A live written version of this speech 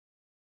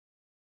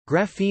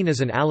Graphene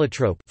is an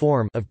allotrope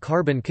form of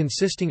carbon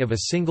consisting of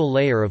a single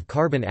layer of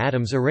carbon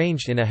atoms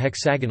arranged in a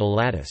hexagonal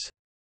lattice.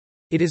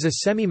 It is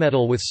a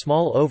semimetal with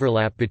small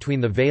overlap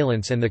between the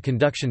valence and the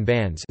conduction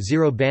bands,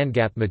 zero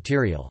bandgap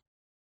material.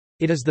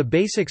 It is the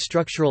basic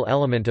structural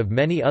element of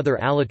many other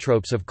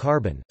allotropes of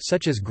carbon,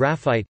 such as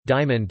graphite,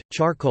 diamond,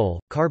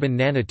 charcoal, carbon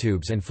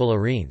nanotubes and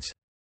fullerenes.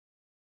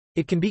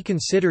 It can be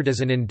considered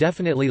as an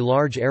indefinitely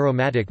large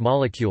aromatic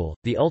molecule,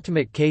 the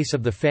ultimate case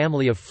of the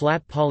family of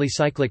flat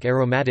polycyclic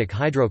aromatic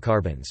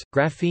hydrocarbons.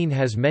 Graphene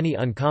has many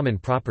uncommon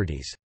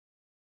properties.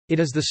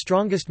 It is the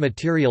strongest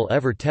material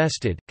ever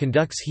tested,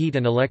 conducts heat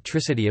and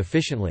electricity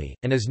efficiently,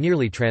 and is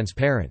nearly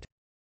transparent.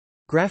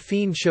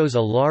 Graphene shows a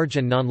large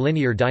and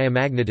nonlinear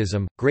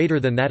diamagnetism,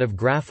 greater than that of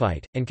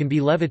graphite, and can be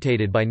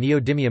levitated by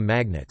neodymium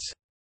magnets.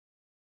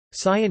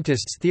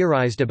 Scientists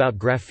theorized about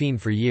graphene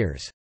for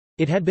years.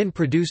 It had been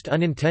produced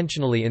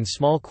unintentionally in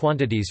small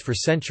quantities for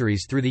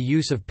centuries through the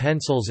use of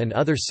pencils and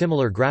other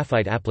similar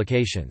graphite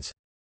applications.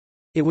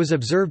 It was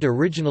observed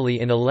originally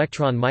in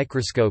electron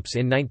microscopes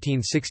in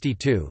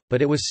 1962,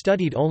 but it was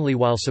studied only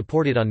while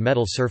supported on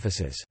metal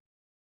surfaces.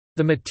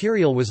 The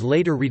material was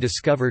later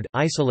rediscovered,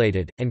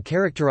 isolated, and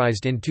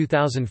characterized in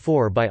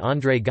 2004 by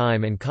André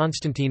Geim and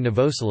Konstantin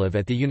Novoselov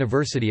at the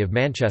University of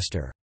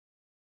Manchester.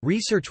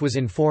 Research was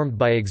informed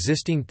by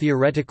existing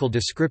theoretical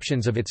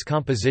descriptions of its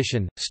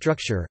composition,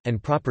 structure,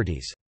 and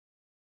properties.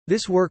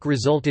 This work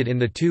resulted in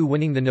the two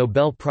winning the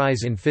Nobel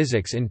Prize in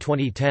Physics in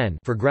 2010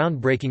 for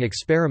groundbreaking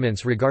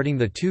experiments regarding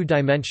the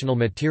two-dimensional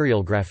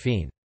material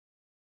graphene.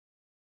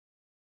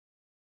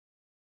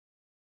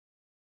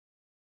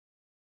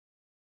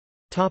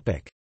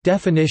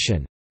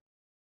 Definition.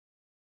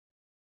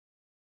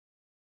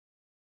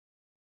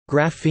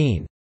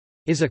 Graphene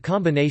is a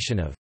combination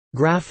of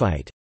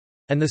graphite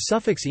and the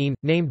suffix -ene,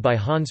 named by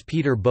Hans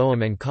Peter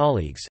Boehm and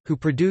colleagues, who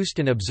produced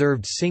and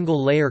observed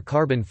single-layer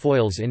carbon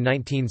foils in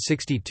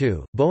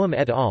 1962. Boehm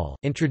et al.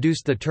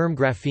 Introduced the term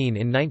graphene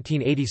in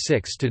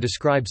 1986 to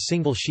describe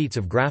single sheets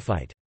of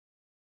graphite.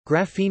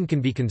 Graphene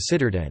can be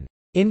considered an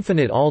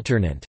infinite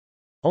alternate,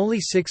 only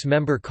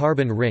six-member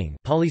carbon ring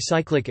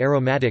polycyclic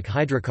aromatic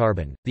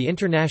hydrocarbon. The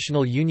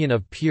International Union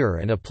of Pure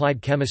and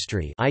Applied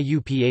Chemistry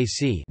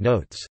 (IUPAC)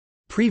 notes,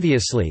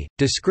 previously,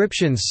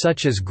 descriptions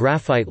such as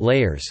graphite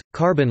layers,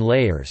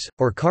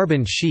 or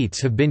carbon sheets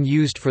have been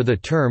used for the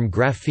term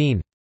graphene.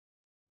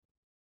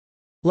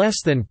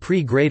 Less than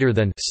pre greater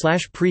than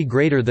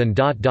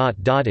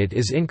It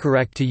is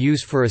incorrect to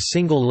use for a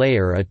single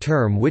layer a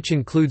term which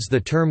includes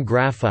the term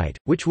graphite,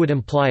 which would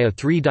imply a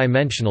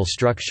three-dimensional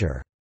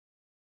structure.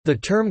 The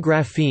term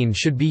graphene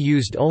should be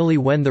used only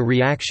when the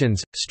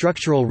reactions,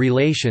 structural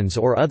relations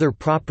or other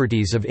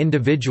properties of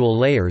individual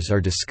layers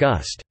are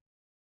discussed.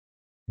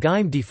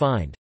 Geim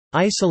defined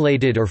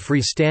isolated or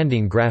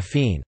freestanding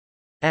graphene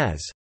as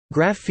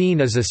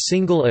graphene is a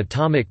single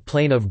atomic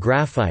plane of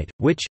graphite,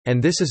 which,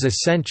 and this is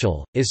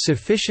essential, is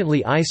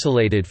sufficiently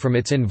isolated from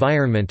its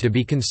environment to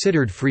be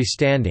considered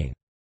freestanding.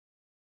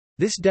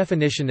 This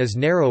definition is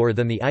narrower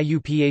than the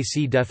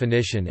IUPAC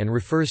definition and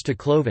refers to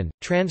cloven,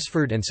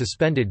 transferred and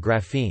suspended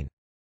graphene.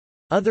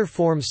 Other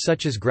forms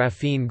such as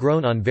graphene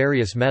grown on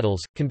various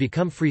metals, can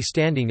become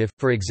freestanding if,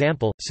 for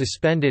example,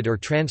 suspended or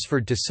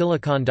transferred to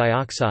silicon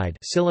dioxide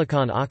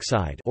silicon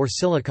oxide or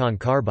silicon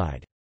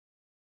carbide.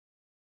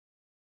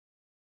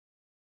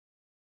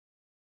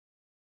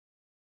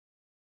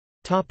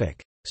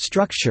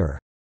 Structure.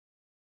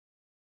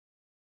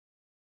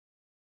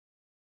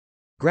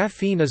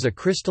 Graphene is a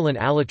crystalline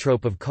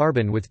allotrope of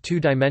carbon with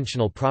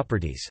two-dimensional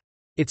properties.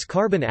 Its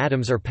carbon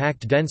atoms are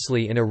packed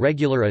densely in a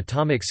regular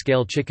atomic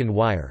scale chicken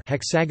wire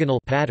hexagonal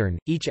pattern.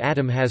 Each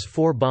atom has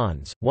 4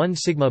 bonds, one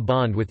sigma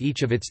bond with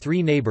each of its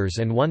 3 neighbors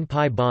and one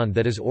pi bond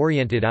that is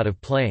oriented out of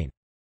plane.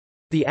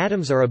 The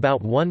atoms are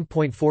about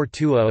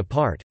 1.42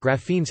 apart.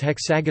 Graphene's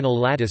hexagonal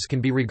lattice can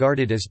be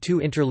regarded as two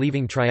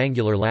interleaving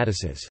triangular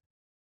lattices.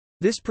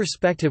 This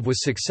perspective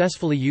was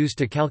successfully used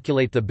to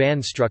calculate the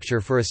band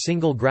structure for a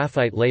single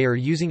graphite layer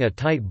using a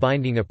tight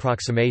binding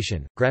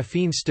approximation.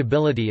 Graphene's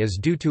stability is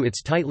due to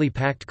its tightly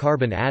packed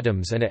carbon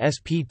atoms and a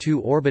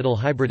sp2 orbital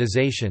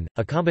hybridization,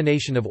 a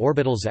combination of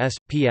orbitals s,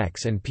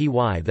 px and py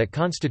that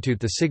constitute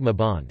the sigma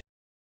bond.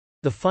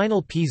 The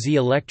final pz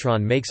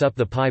electron makes up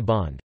the pi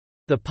bond.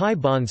 The pi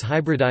bonds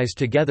hybridize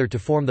together to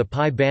form the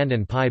pi band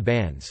and pi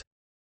bands.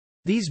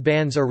 These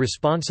bands are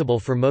responsible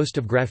for most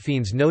of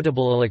graphene's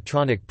notable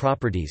electronic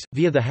properties,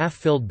 via the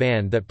half-filled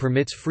band that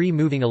permits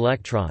free-moving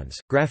electrons.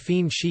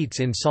 Graphene sheets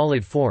in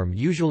solid form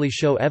usually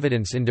show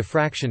evidence in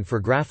diffraction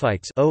for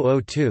graphites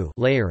 (002)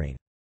 layering.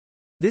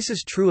 This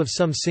is true of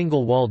some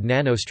single-walled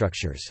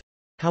nanostructures.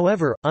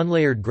 However,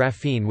 unlayered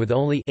graphene with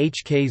only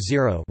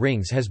HK0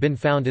 rings has been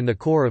found in the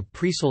core of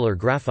presolar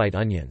graphite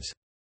onions.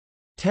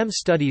 TEM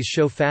studies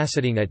show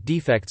faceting at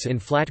defects in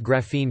flat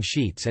graphene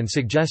sheets and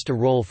suggest a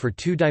role for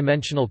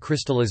two-dimensional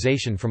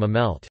crystallization from a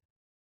melt.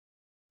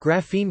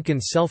 Graphene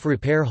can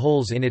self-repair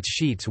holes in its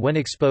sheets when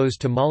exposed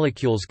to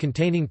molecules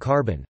containing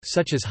carbon,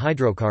 such as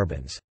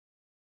hydrocarbons.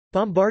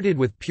 Bombarded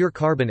with pure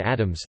carbon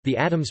atoms, the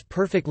atoms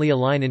perfectly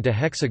align into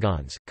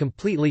hexagons,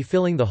 completely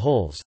filling the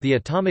holes. The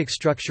atomic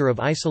structure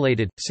of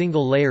isolated,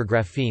 single-layer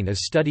graphene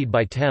is studied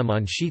by TEM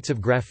on sheets of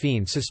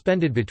graphene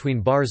suspended between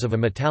bars of a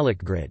metallic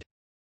grid.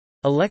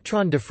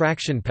 Electron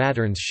diffraction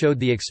patterns showed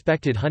the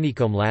expected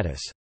honeycomb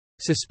lattice.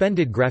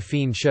 Suspended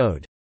graphene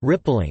showed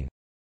rippling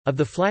of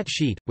the flat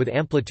sheet, with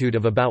amplitude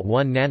of about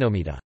 1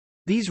 nanometer.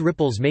 These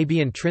ripples may be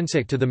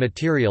intrinsic to the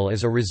material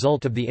as a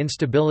result of the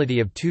instability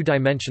of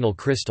two-dimensional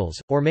crystals,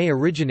 or may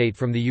originate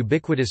from the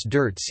ubiquitous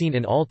dirt seen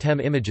in all TEM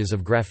images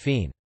of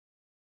graphene.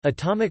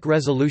 Atomic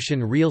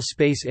resolution real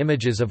space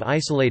images of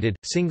isolated,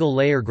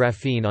 single-layer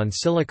graphene on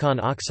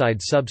silicon oxide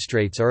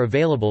substrates are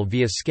available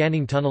via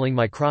scanning tunneling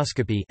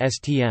microscopy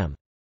 (STM).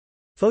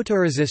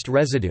 Photoresist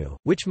residue,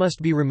 which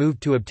must be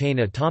removed to obtain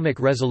atomic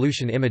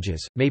resolution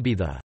images, may be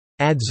the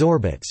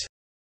adsorbents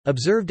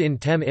observed in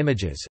TEM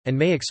images, and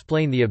may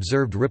explain the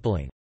observed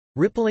rippling.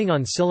 Rippling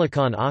on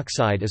silicon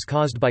oxide is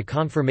caused by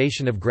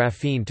conformation of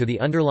graphene to the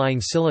underlying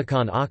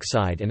silicon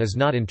oxide and is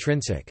not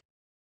intrinsic.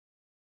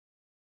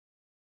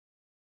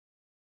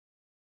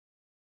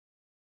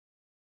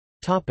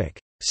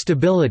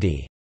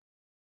 Stability.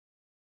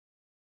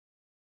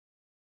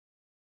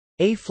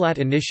 A-flat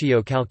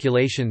initio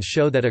calculations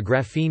show that a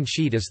graphene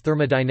sheet is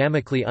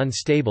thermodynamically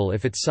unstable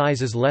if its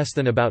size is less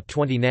than about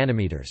 20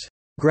 nanometers.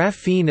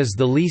 Graphene is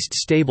the least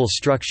stable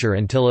structure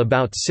until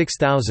about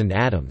 6,000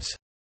 atoms,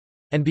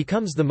 and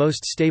becomes the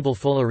most stable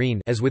fullerene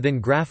as within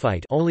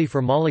graphite only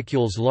for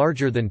molecules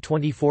larger than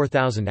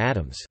 24,000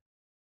 atoms.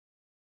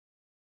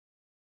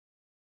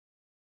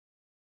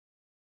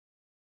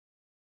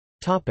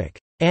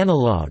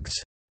 Analogues.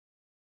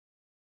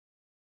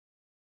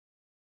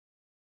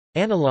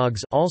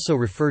 Analogues, also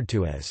referred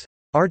to as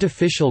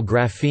artificial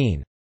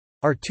graphene,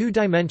 are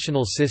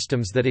two-dimensional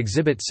systems that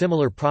exhibit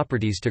similar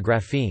properties to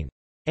graphene.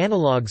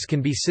 Analogues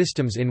can be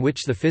systems in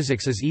which the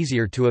physics is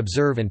easier to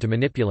observe and to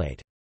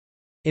manipulate.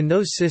 In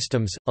those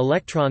systems,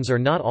 electrons are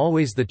not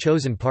always the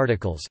chosen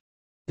particles.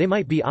 They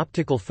might be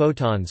optical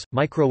photons,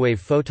 microwave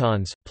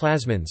photons,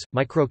 plasmons,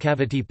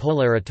 microcavity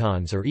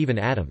polaritons, or even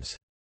atoms.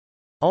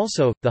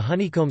 Also, the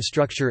honeycomb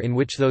structure in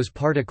which those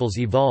particles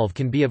evolve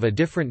can be of a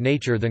different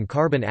nature than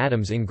carbon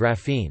atoms in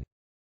graphene.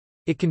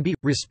 It can be,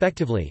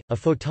 respectively, a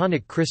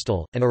photonic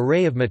crystal, an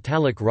array of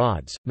metallic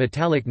rods,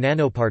 metallic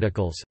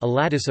nanoparticles, a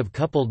lattice of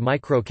coupled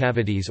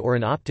microcavities, or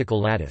an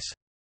optical lattice.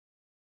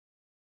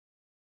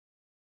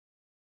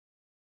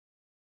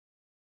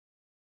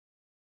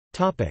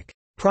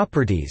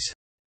 Properties.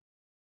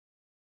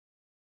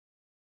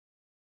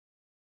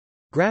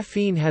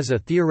 Graphene has a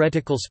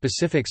theoretical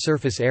specific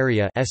surface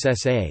area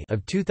 (SSA)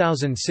 of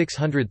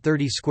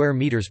 2,630 square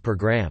meters per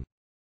gram.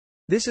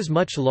 This is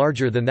much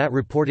larger than that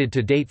reported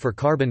to date for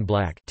carbon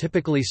black,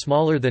 typically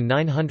smaller than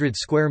 900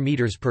 square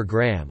meters per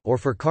gram, or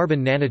for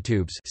carbon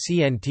nanotubes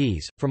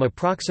 (CNTs), from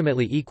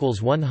approximately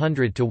equals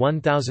 100 to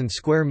 1,000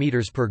 square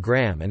meters per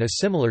gram, and is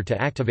similar to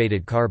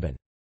activated carbon.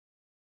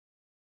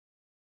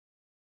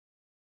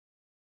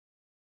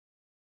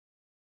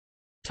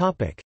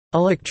 Topic: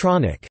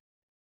 Electronic.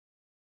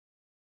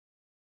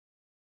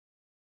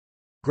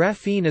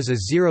 Graphene is a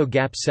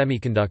zero-gap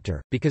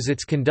semiconductor, because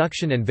its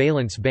conduction and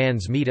valence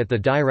bands meet at the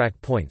Dirac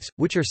points,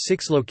 which are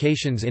 6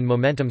 locations in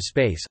momentum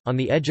space, on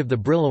the edge of the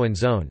Brillouin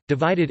zone,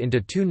 divided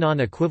into 2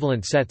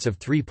 non-equivalent sets of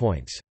 3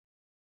 points.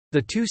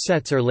 The 2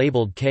 sets are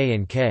labeled K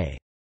and K.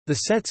 The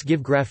sets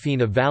give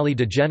graphene a Valley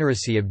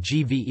degeneracy of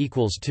GV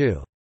equals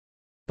 2.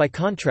 By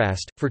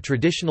contrast, for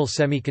traditional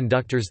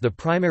semiconductors the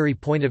primary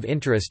point of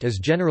interest is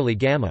generally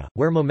gamma,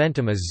 where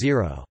momentum is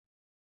 0.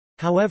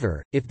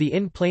 However, if the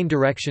in-plane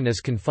direction is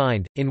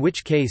confined, in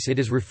which case it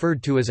is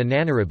referred to as a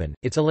nanoribbon,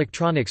 its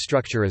electronic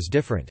structure is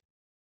different.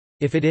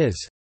 If it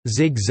is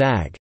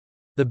zigzag,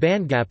 the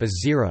bandgap is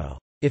 0.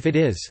 If it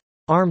is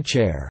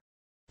armchair,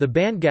 the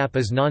bandgap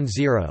is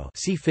non-zero.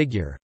 See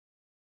figure.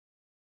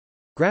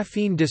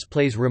 Graphene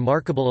displays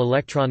remarkable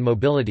electron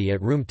mobility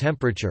at room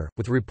temperature,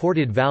 with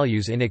reported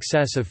values in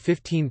excess of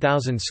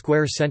 15,000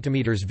 square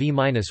centimeters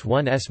V-1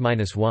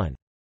 s-1.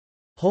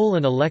 Hole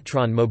and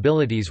electron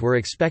mobilities were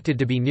expected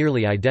to be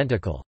nearly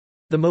identical.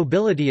 The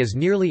mobility is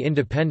nearly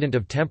independent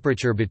of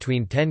temperature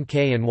between 10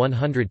 K and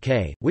 100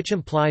 K, which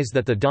implies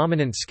that the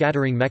dominant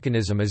scattering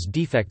mechanism is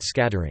defect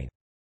scattering.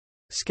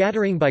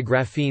 Scattering by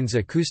graphene's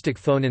acoustic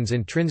phonons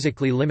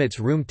intrinsically limits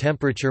room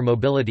temperature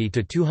mobility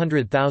to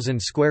 200,000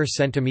 square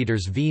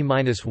centimeters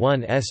V-1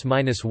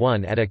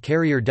 s-1 at a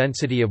carrier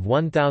density of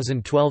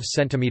 1012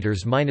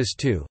 centimeters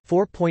 -2,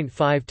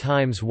 4.5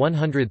 times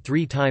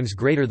 103 times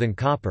greater than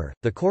copper.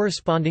 The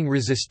corresponding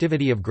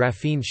resistivity of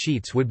graphene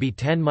sheets would be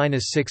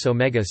 10⁻⁶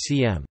 omega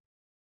cm.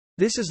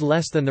 This is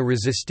less than the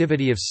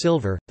resistivity of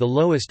silver, the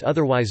lowest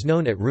otherwise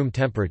known at room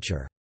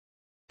temperature.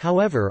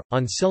 However,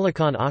 on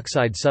silicon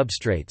oxide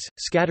substrates,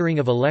 scattering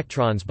of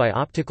electrons by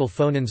optical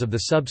phonons of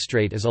the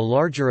substrate is a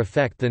larger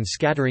effect than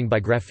scattering by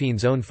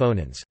graphene's own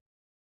phonons.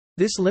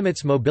 This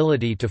limits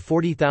mobility to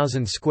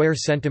 40,000 square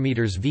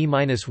centimeters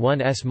V-1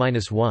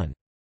 s-1.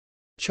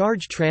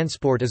 Charge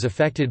transport is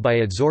affected by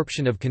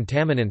adsorption of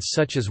contaminants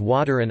such as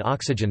water and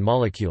oxygen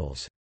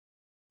molecules.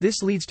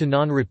 This leads to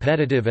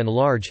non-repetitive and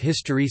large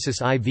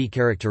hysteresis IV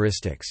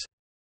characteristics.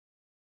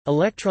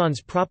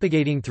 Electrons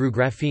propagating through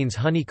graphene's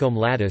honeycomb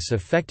lattice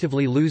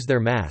effectively lose their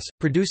mass,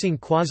 producing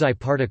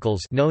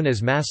quasi-particles known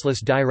as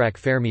massless Dirac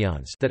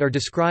fermions that are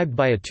described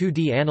by a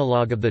 2D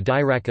analog of the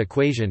Dirac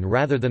equation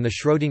rather than the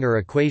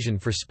Schrödinger equation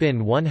for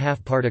spin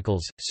 1/2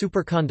 particles.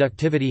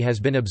 Superconductivity has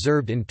been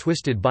observed in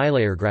twisted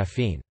bilayer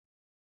graphene.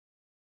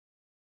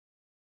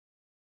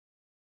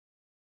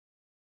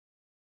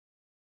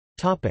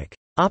 Topic: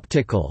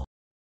 Optical.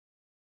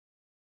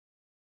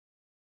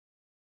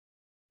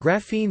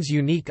 Graphene's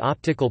unique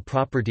optical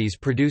properties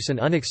produce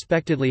an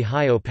unexpectedly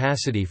high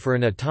opacity for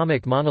an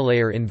atomic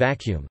monolayer in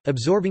vacuum,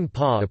 absorbing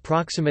Pa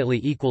approximately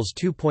equals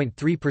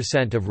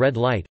 2.3% of red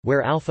light,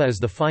 where alpha is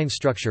the fine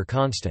structure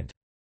constant.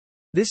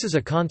 This is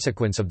a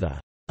consequence of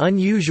the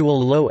unusual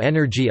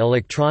low-energy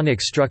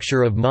electronic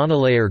structure of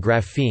monolayer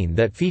graphene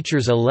that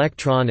features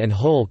electron and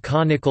hole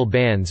conical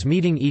bands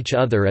meeting each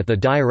other at the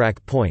Dirac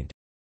point,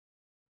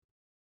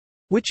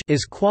 which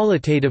is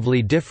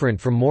qualitatively different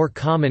from more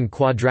common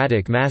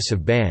quadratic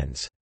massive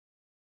bands.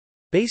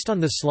 Based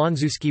on the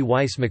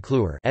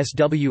Slonczewski-Weiss-McClure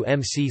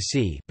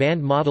 (SWMCC)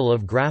 band model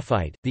of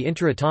graphite, the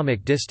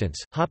interatomic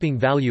distance, hopping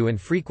value and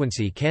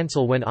frequency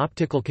cancel when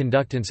optical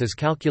conductance is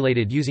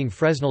calculated using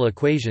Fresnel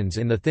equations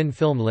in the thin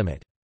film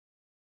limit.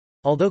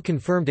 Although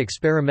confirmed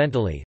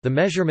experimentally, the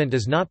measurement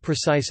is not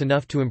precise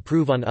enough to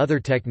improve on other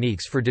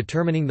techniques for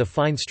determining the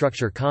fine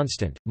structure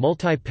constant.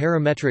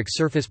 Multi-parametric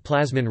surface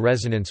plasmon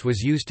resonance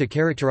was used to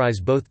characterize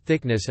both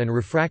thickness and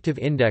refractive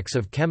index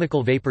of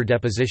chemical vapor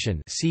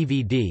deposition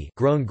 (CVD)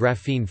 grown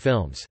graphene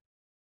films.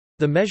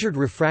 The measured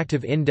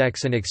refractive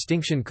index and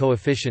extinction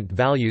coefficient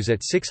values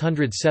at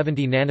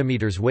 670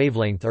 nanometers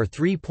wavelength are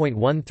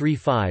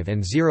 3.135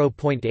 and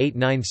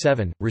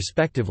 0.897,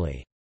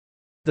 respectively.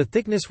 The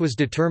thickness was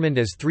determined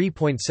as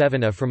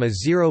 3.7 A from a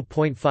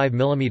 0.5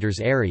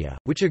 mm area,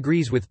 which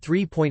agrees with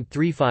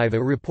 3.35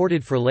 A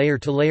reported for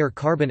layer-to-layer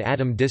carbon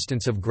atom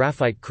distance of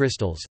graphite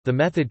crystals. The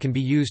method can be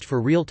used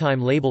for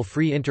real-time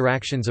label-free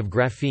interactions of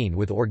graphene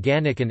with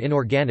organic and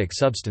inorganic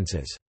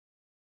substances.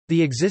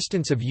 The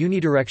existence of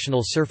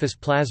unidirectional surface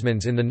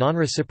plasmons in the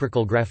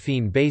non-reciprocal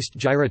graphene-based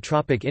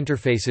gyrotropic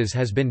interfaces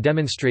has been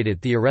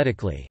demonstrated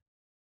theoretically.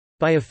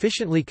 By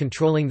efficiently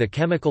controlling the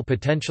chemical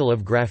potential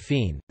of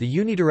graphene, the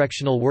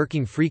unidirectional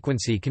working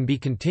frequency can be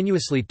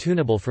continuously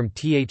tunable from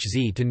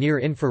THz to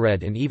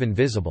near-infrared and even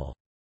visible.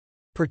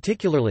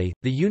 Particularly,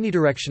 the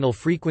unidirectional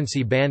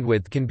frequency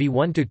bandwidth can be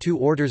 1 to 2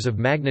 orders of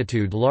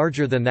magnitude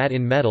larger than that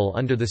in metal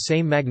under the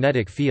same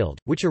magnetic field,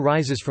 which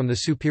arises from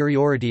the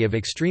superiority of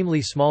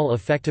extremely small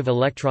effective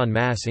electron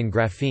mass in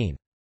graphene.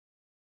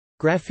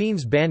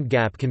 Graphene's band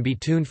gap can be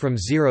tuned from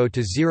 0 to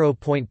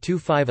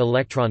 0.25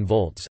 electron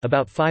volts,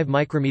 about 5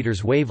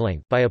 micrometers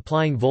wavelength, by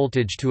applying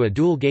voltage to a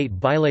dual-gate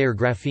bilayer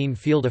graphene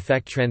field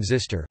effect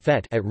transistor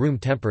 (FET) at room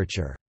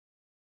temperature.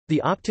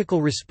 The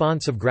optical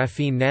response of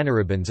graphene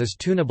nanoribbons is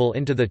tunable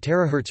into the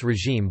terahertz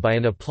regime by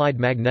an applied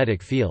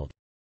magnetic field.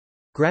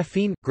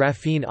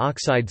 Graphene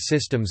oxide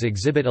systems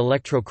exhibit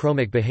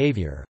electrochromic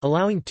behavior,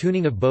 allowing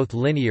tuning of both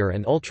linear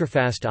and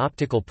ultrafast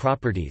optical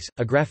properties.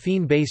 A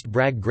graphene-based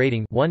Bragg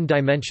grating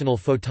one-dimensional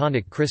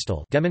photonic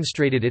crystal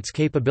demonstrated its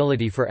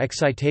capability for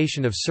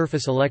excitation of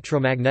surface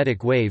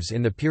electromagnetic waves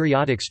in the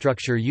periodic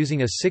structure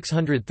using a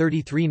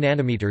 633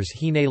 nm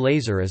Hine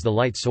laser as the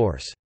light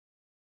source.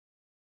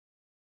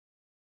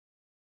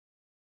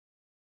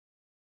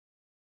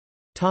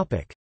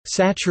 Topic: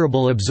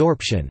 Saturable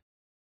absorption.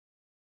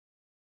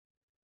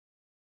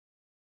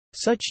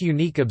 Such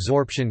unique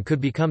absorption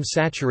could become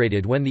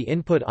saturated when the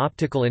input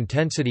optical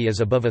intensity is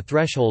above a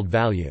threshold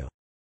value.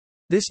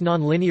 This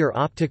nonlinear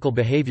optical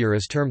behavior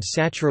is termed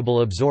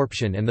saturable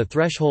absorption and the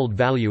threshold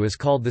value is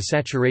called the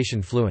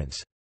saturation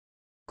fluence.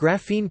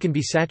 Graphene can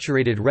be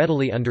saturated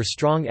readily under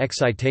strong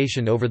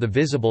excitation over the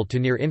visible to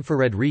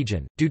near-infrared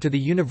region, due to the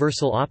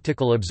universal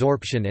optical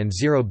absorption and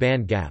zero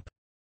band gap.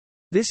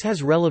 This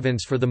has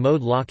relevance for the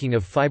mode locking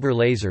of fiber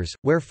lasers,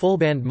 where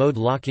full-band mode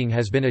locking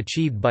has been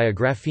achieved by a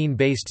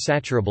graphene-based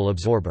saturable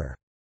absorber.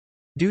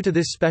 Due to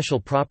this special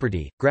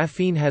property,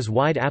 graphene has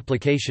wide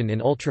application in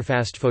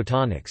ultrafast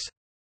photonics.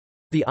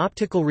 The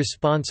optical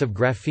response of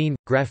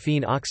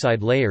graphene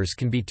oxide layers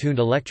can be tuned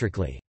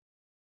electrically.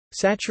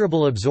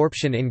 Saturable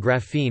absorption in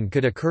graphene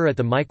could occur at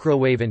the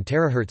microwave and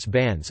terahertz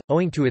bands,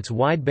 owing to its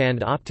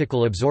wideband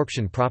optical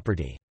absorption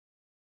property.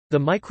 The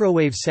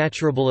microwave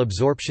saturable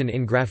absorption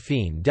in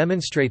graphene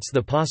demonstrates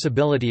the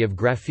possibility of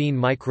graphene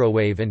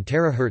microwave and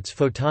terahertz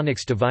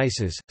photonics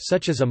devices,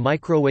 such as a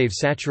microwave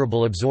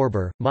saturable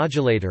absorber,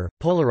 modulator,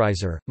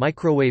 polarizer,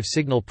 microwave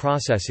signal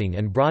processing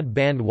and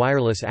broadband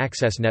wireless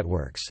access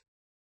networks.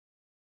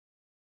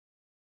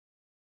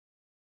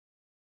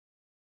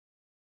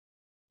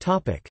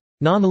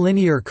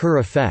 Nonlinear Kerr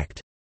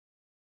effect.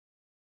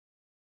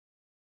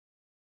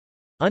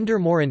 Under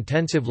more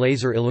intensive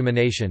laser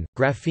illumination,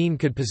 graphene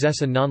could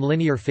possess a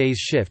nonlinear phase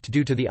shift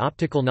due to the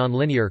optical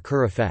nonlinear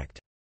Kerr effect.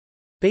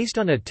 Based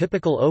on a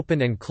typical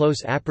open and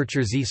close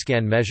aperture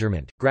Z-scan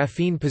measurement,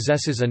 graphene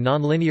possesses a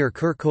nonlinear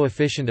Kerr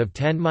coefficient of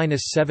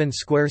 10⁻7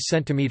 square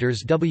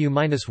centimeters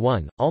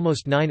W-1,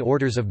 almost 9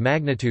 orders of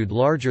magnitude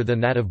larger than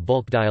that of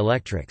bulk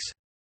dielectrics.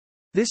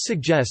 This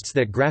suggests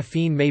that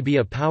graphene may be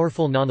a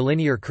powerful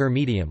nonlinear Kerr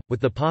medium, with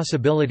the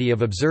possibility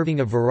of observing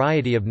a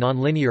variety of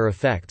nonlinear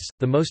effects,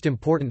 the most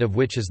important of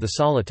which is the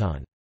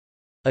soliton.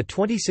 A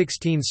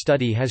 2016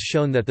 study has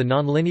shown that the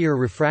nonlinear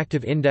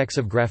refractive index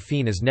of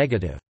graphene is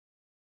negative.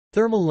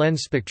 Thermal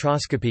lens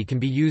spectroscopy can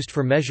be used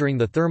for measuring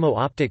the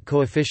thermo-optic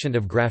coefficient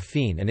of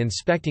graphene and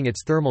inspecting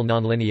its thermal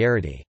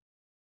nonlinearity.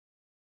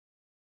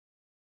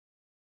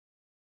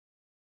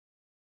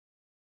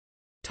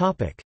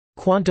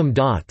 Quantum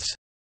dots.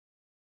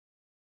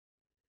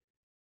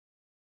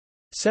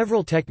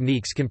 Several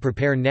techniques can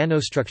prepare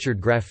nanostructured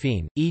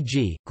graphene,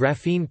 e.g.,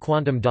 graphene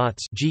quantum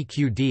dots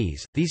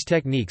 (GQDs). These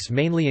techniques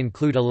mainly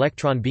include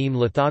electron beam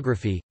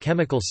lithography,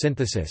 chemical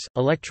synthesis,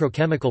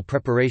 electrochemical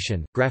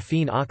preparation,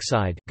 graphene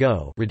oxide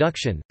 (GO)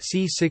 reduction,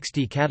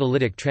 C60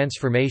 catalytic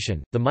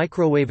transformation, the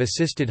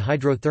microwave-assisted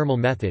hydrothermal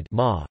method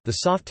 (MA), the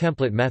soft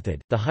template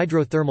method, the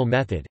hydrothermal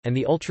method, and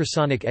the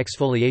ultrasonic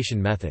exfoliation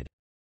method.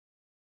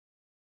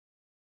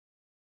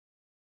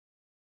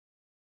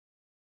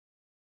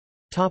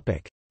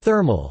 Topic: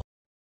 Thermal.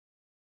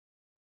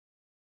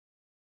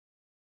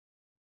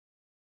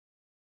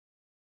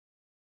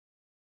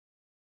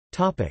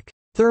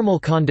 Thermal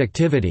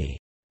conductivity.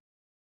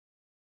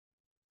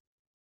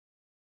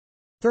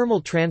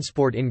 Thermal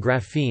transport in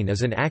graphene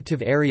is an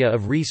active area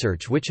of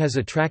research which has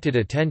attracted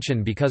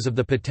attention because of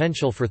the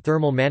potential for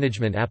thermal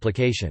management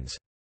applications.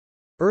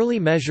 Early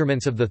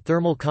measurements of the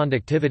thermal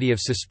conductivity of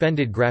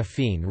suspended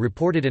graphene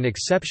reported an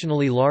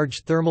exceptionally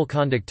large thermal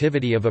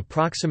conductivity of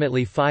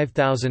approximately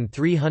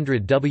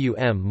 5,300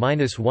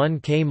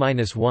 Wm-1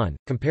 K-1,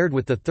 compared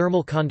with the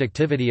thermal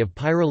conductivity of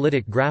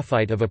pyrolytic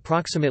graphite of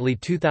approximately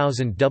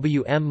 2,000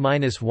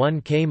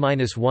 Wm-1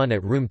 K-1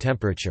 at room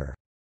temperature.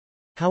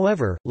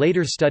 However,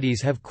 later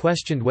studies have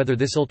questioned whether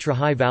this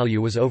ultra-high value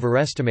was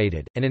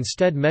overestimated, and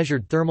instead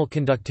measured thermal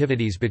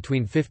conductivities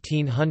between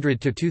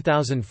 1500 to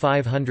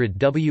 2500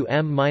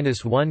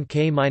 Wm-1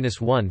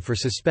 K-1 for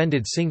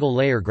suspended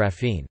single-layer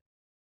graphene.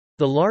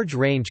 The large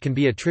range can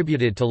be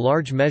attributed to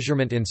large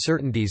measurement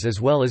uncertainties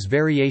as well as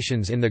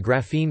variations in the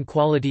graphene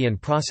quality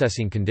and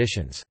processing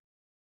conditions.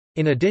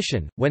 In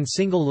addition, when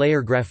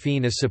single-layer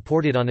graphene is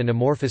supported on an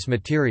amorphous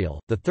material,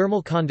 the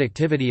thermal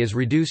conductivity is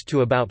reduced to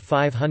about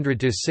 500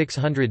 to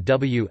 600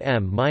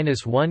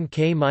 Wm-1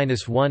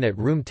 K-1 at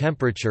room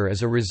temperature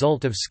as a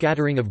result of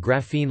scattering of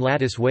graphene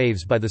lattice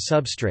waves by the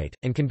substrate,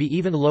 and can be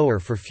even lower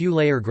for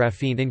few-layer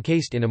graphene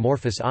encased in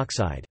amorphous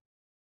oxide.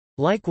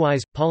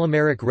 Likewise,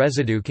 polymeric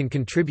residue can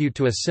contribute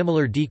to a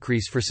similar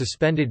decrease for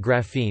suspended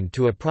graphene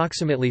to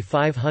approximately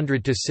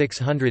 500 to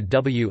 600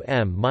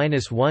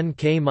 Wm-1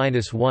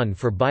 K-1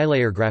 for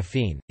bilayer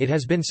graphene. It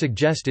has been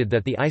suggested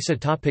that the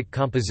isotopic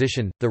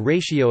composition, the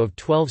ratio of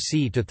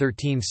 12C to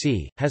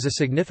 13C, has a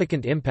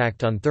significant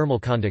impact on thermal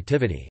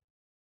conductivity.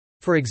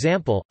 For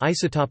example,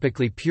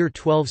 isotopically pure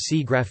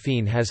 12C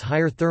graphene has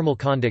higher thermal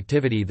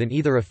conductivity than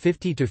either a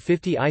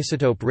 50-50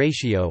 isotope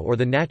ratio or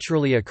the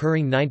naturally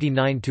occurring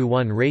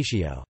 99:1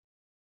 ratio.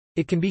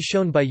 It can be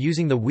shown by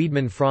using the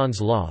Wiedemann-Franz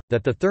law,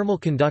 that the thermal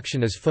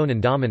conduction is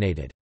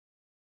phonon-dominated.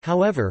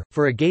 However,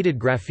 for a gated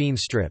graphene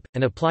strip,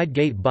 an applied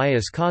gate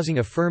bias causing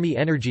a Fermi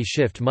energy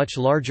shift much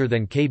larger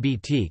than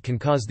kBt can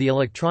cause the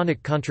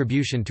electronic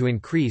contribution to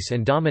increase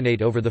and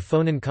dominate over the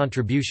phonon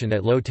contribution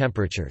at low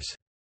temperatures.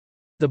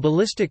 The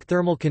ballistic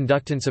thermal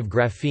conductance of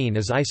graphene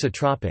is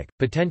isotropic.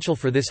 Potential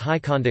for this high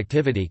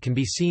conductivity can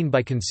be seen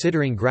by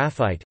considering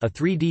graphite, a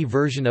 3D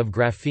version of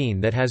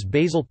graphene that has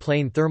basal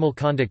plane thermal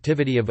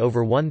conductivity of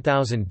over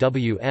 1000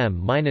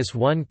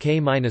 Wm-1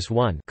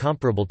 K-1,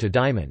 comparable to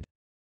diamond.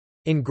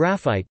 In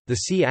graphite, the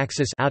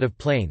C-axis out of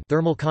plane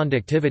thermal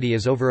conductivity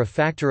is over a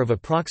factor of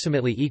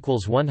approximately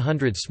equals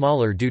 100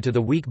 smaller due to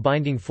the weak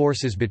binding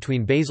forces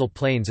between basal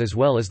planes as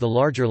well as the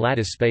larger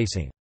lattice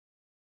spacing.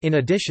 In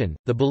addition,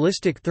 the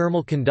ballistic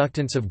thermal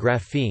conductance of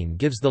graphene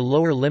gives the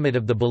lower limit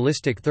of the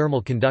ballistic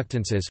thermal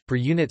conductances, per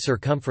unit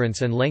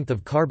circumference and length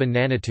of carbon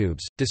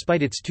nanotubes.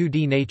 Despite its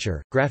 2D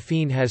nature,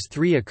 graphene has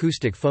 3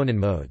 acoustic phonon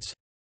modes.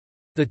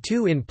 The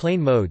two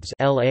in-plane modes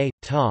La,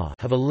 Ta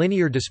have a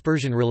linear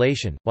dispersion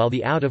relation, while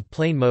the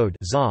out-of-plane mode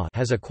Za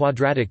has a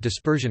quadratic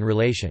dispersion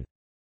relation.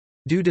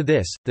 Due to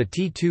this, the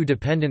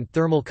T2-dependent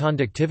thermal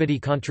conductivity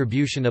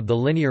contribution of the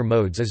linear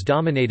modes is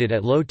dominated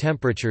at low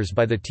temperatures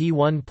by the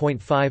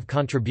T1.5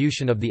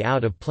 contribution of the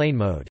out-of-plane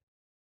mode.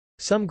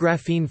 Some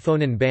graphene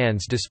phonon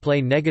bands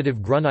display negative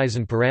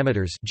Gruneisen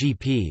parameters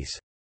 (GPs).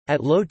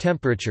 At low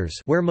temperatures,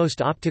 where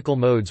most optical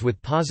modes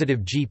with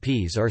positive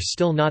GPs are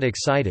still not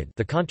excited,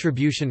 the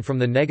contribution from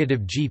the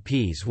negative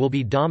GPs will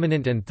be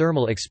dominant, and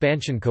thermal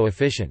expansion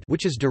coefficient,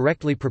 which is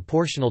directly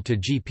proportional to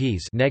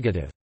GPs,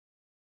 negative.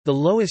 The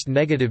lowest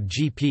negative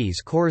GPs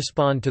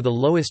correspond to the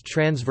lowest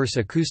transverse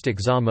acoustic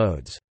Za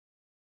modes.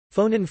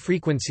 Phonon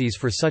frequencies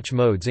for such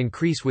modes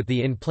increase with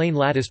the in-plane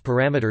lattice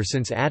parameter,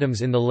 since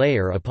atoms in the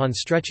layer upon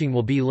stretching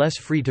will be less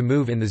free to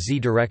move in the z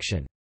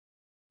direction.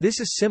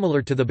 This is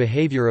similar to the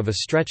behavior of a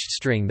stretched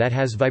string that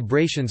has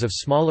vibrations of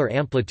smaller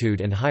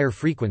amplitude and higher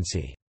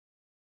frequency.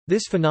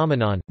 This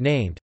phenomenon,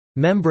 named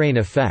membrane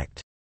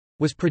effect,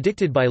 was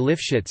predicted by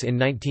Lifshitz in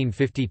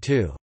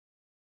 1952.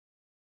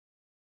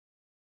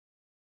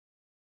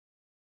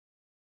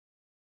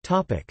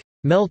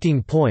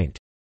 Melting point.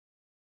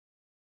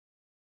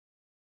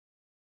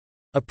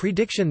 A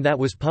prediction that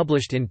was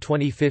published in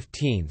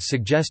 2015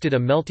 suggested a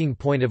melting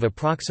point of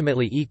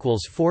approximately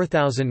equals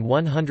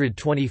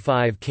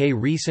 4125 K.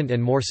 Recent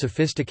and more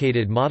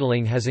sophisticated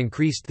modeling has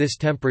increased this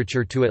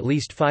temperature to at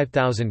least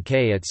 5000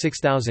 K at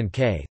 6000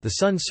 K, the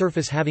Sun's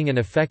surface having an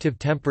effective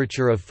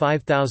temperature of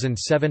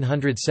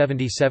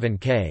 5777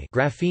 K.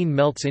 Graphene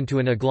melts into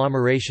an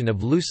agglomeration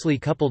of loosely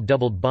coupled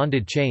doubled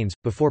bonded chains,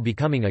 before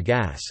becoming a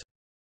gas.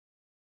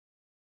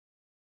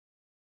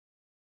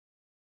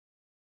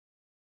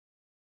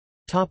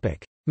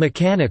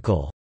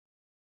 Mechanical.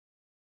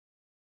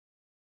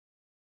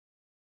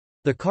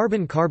 The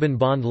carbon-carbon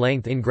bond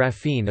length in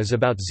graphene is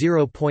about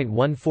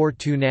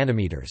 0.142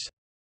 nanometers.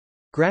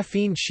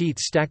 Graphene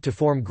sheets stack to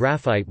form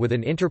graphite with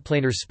an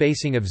interplanar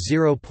spacing of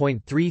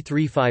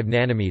 0.335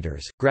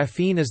 nanometers.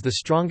 Graphene is the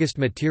strongest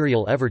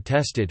material ever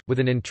tested, with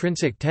an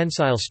intrinsic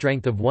tensile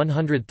strength of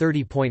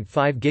 130.5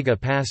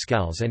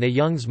 gigapascals and a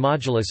Young's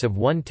modulus of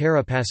 1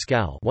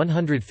 terapascal,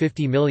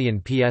 150 million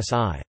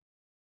psi.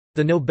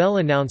 The Nobel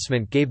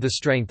announcement gave the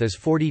strength as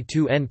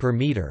 42 N per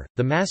meter,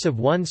 the mass of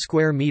 1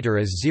 square meter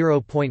as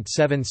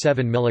 0.77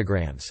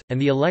 mg,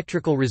 and the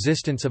electrical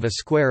resistance of a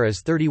square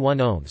as 31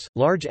 ohms.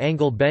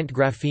 Large-angle bent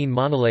graphene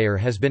monolayer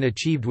has been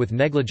achieved with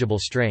negligible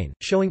strain,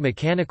 showing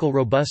mechanical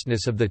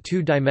robustness of the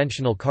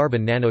two-dimensional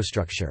carbon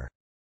nanostructure.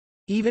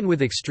 Even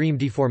with extreme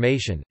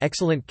deformation,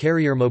 excellent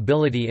carrier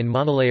mobility in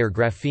monolayer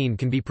graphene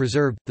can be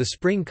preserved. The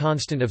spring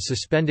constant of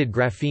suspended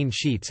graphene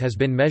sheets has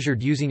been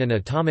measured using an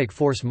atomic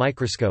force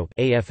microscope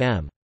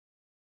 (AFM).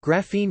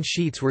 Graphene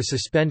sheets were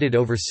suspended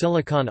over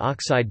silicon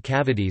oxide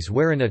cavities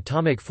where an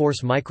atomic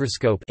force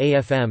microscope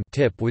 (AFM)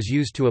 tip was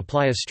used to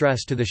apply a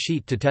stress to the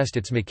sheet to test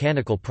its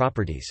mechanical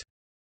properties.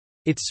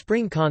 Its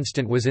spring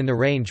constant was in the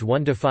range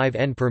 1 to 5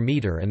 N per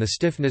meter and the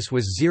stiffness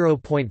was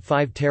 0.5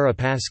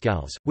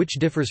 terapascals, which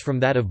differs from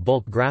that of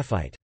bulk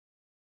graphite.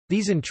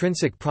 These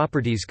intrinsic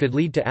properties could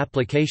lead to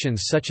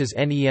applications such as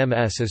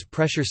NEMS as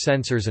pressure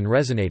sensors and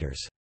resonators.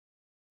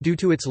 Due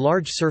to its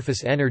large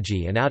surface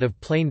energy and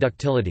out-of-plane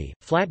ductility,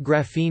 flat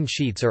graphene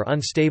sheets are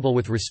unstable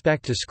with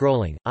respect to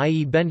scrolling,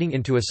 i.e. bending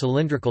into a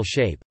cylindrical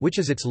shape, which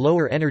is its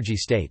lower energy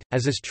state.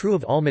 As is true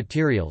of all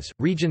materials,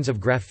 regions of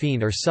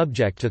graphene are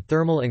subject to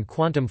thermal and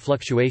quantum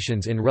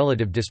fluctuations in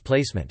relative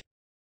displacement.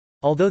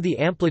 Although the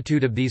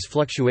amplitude of these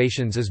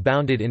fluctuations is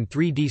bounded in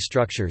 3D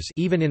structures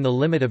even in the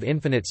limit of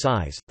infinite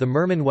size, the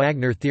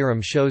Merman-Wagner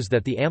theorem shows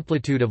that the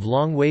amplitude of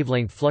long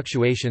wavelength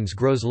fluctuations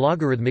grows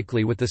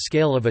logarithmically with the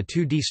scale of a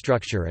 2D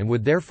structure and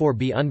would therefore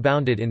be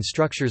unbounded in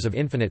structures of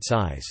infinite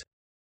size.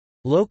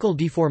 Local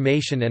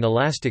deformation and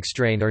elastic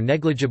strain are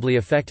negligibly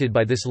affected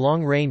by this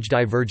long-range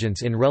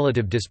divergence in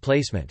relative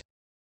displacement.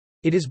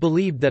 It is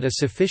believed that a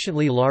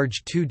sufficiently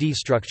large 2D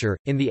structure,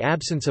 in the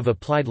absence of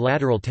applied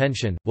lateral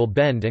tension, will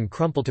bend and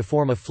crumple to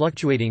form a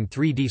fluctuating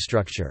 3D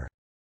structure.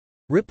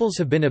 Ripples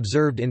have been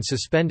observed in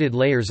suspended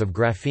layers of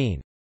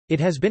graphene. It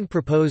has been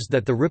proposed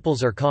that the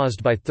ripples are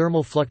caused by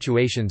thermal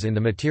fluctuations in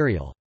the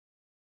material.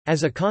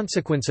 As a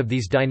consequence of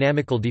these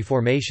dynamical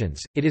deformations,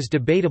 it is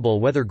debatable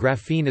whether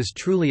graphene is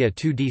truly a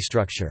 2D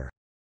structure.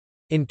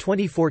 In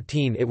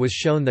 2014 it was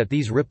shown that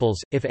these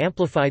ripples, if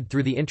amplified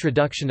through the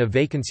introduction of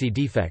vacancy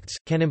defects,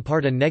 can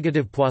impart a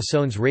negative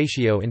Poisson's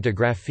ratio into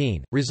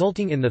graphene,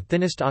 resulting in the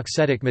thinnest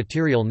oxidic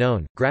material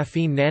known.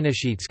 Graphene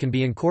nanosheets can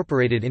be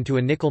incorporated into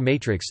a nickel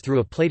matrix through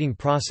a plating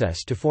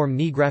process to form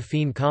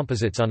Ni-graphene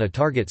composites on a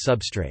target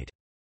substrate.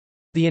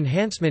 The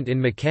enhancement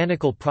in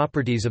mechanical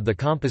properties of the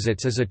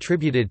composites is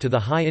attributed to the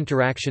high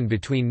interaction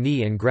between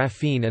Ni and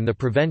graphene and the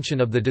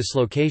prevention of the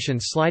dislocation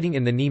sliding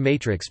in the Ni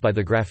matrix by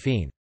the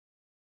graphene.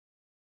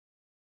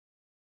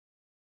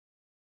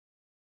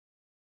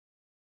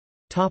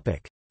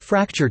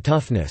 Fracture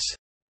toughness.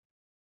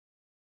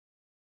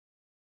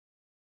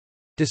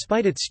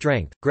 Despite its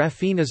strength,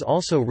 graphene is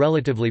also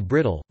relatively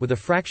brittle, with a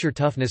fracture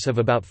toughness of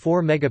about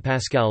 4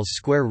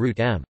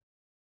 megapascals²m.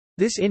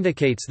 This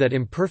indicates that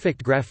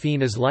imperfect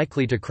graphene is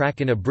likely to crack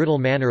in a brittle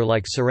manner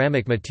like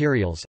ceramic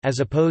materials,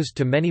 as opposed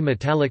to many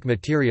metallic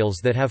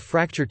materials that have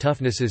fracture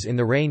toughnesses in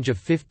the range of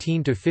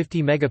 15 to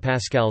 50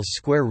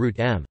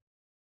 megapascals²m.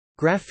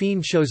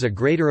 Graphene shows a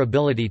greater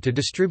ability to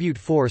distribute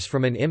force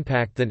from an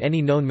impact than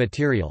any known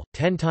material,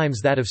 10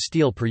 times that of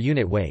steel per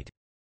unit weight.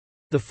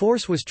 The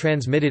force was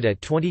transmitted at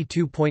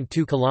 22.2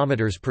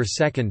 km per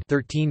second,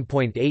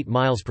 13.8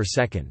 miles per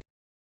second.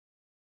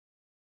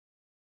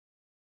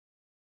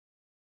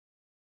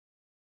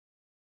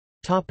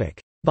 Topic: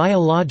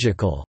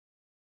 Biological.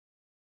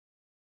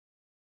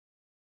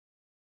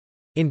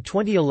 In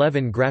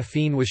 2011,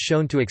 graphene was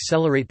shown to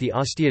accelerate the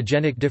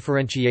osteogenic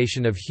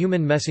differentiation of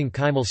human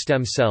mesenchymal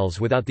stem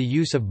cells without the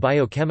use of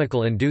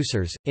biochemical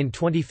inducers. In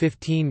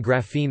 2015,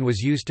 graphene was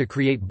used to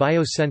create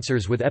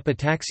biosensors with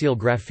epitaxial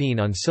graphene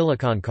on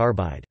silicon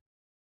carbide.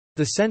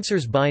 The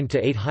sensors bind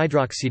to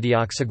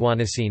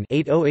 8-hydroxydeoxyguanosine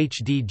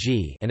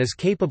 (8-OHDG) and is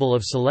capable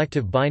of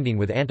selective binding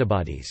with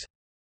antibodies.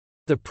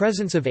 The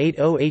presence of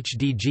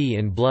 8-OHDG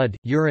in blood,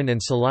 urine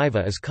and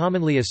saliva is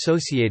commonly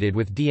associated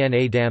with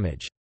DNA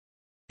damage.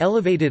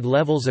 Elevated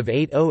levels of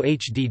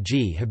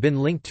 8-OHDG have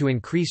been linked to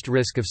increased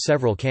risk of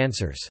several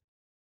cancers.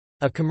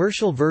 A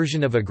commercial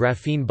version of a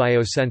graphene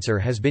biosensor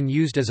has been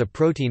used as a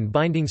protein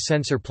binding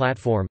sensor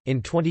platform.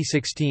 In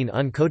 2016,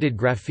 uncoated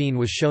graphene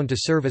was shown to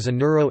serve as a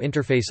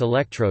neuro-interface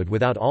electrode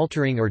without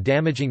altering or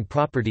damaging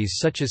properties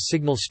such as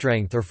signal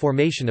strength or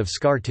formation of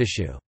scar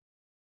tissue.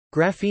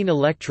 Graphene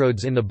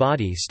electrodes in the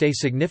body stay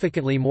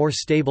significantly more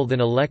stable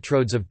than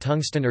electrodes of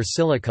tungsten or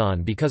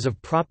silicon because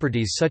of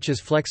properties such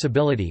as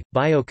flexibility,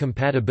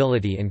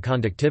 biocompatibility and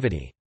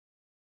conductivity.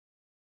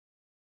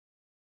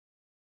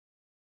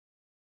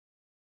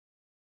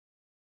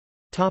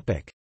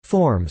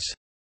 Forms.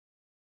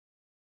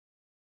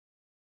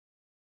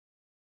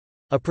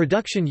 A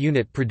production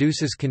unit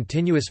produces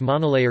continuous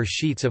monolayer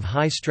sheets of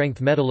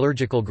high-strength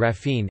metallurgical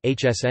graphene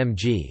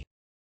 (HSMG).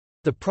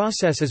 The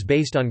process is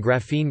based on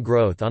graphene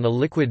growth on a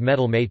liquid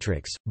metal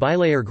matrix.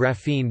 Bilayer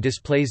graphene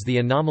displays the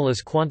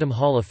anomalous quantum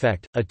Hall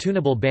effect, a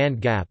tunable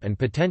band gap and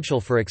potential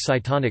for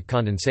excitonic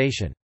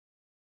condensation.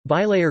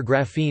 Bilayer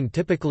graphene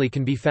typically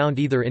can be found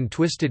either in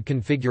twisted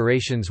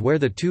configurations where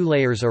the two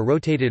layers are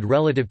rotated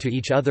relative to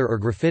each other or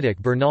graphitic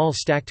Bernal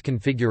stacked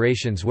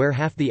configurations where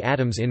half the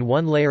atoms in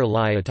one layer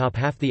lie atop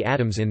half the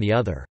atoms in the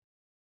other.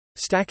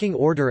 Stacking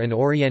order and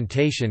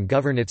orientation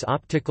govern its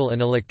optical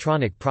and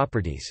electronic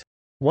properties.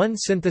 One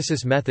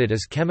synthesis method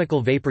is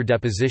chemical vapor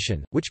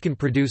deposition, which can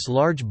produce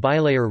large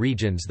bilayer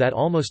regions that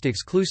almost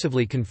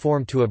exclusively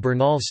conform to a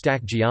Bernal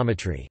stack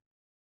geometry.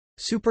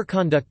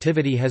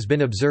 Superconductivity has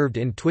been observed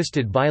in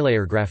twisted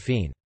bilayer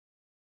graphene.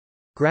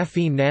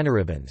 Graphene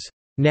nanoribbons,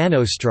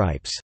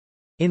 nanostripes,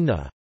 in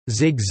the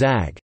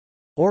zigzag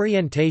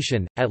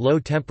orientation, at low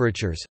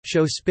temperatures,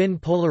 show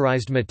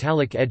spin-polarized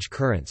metallic edge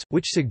currents,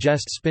 which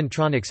suggest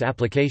spintronics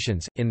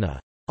applications. In the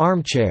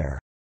armchair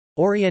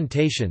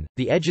orientation,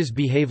 the edges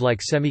behave like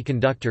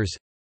semiconductors.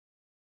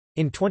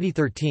 In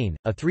 2013,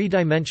 a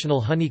three-dimensional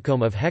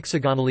honeycomb of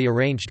hexagonally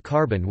arranged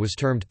carbon was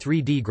termed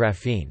 3D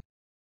graphene.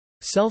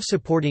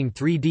 Self-supporting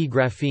 3D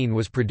graphene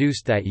was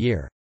produced that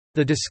year.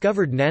 The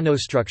discovered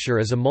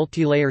nanostructure is a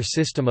multilayer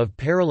system of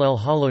parallel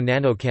hollow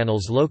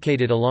nanocanals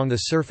located along the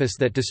surface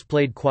that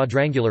displayed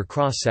quadrangular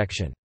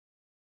cross-section.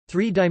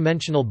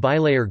 Three-dimensional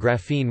bilayer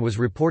graphene was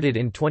reported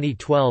in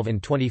 2012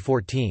 and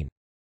 2014.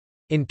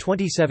 In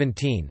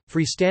 2017,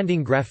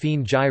 freestanding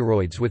graphene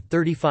gyroids with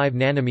 35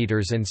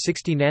 nm and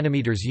 60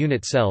 nm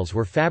unit cells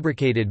were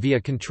fabricated via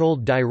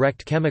controlled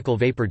direct chemical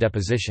vapor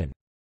deposition.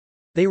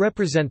 They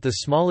represent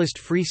the smallest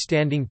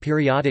freestanding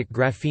periodic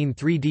graphene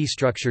 3D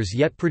structures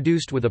yet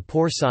produced with a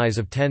pore size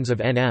of tens of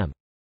nm.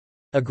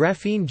 A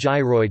graphene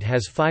gyroid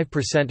has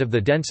 5% of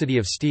the density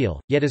of steel,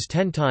 yet is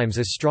 10 times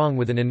as strong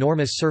with an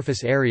enormous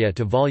surface area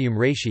to volume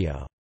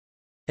ratio.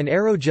 An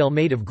aerogel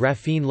made of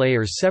graphene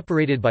layers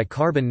separated by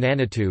carbon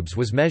nanotubes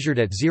was measured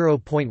at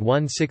 0.16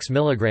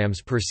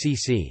 mg per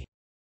cc.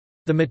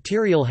 The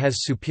material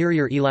has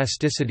superior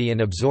elasticity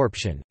and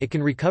absorption, it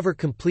can recover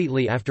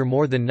completely after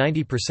more than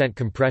 90%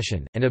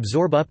 compression, and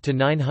absorb up to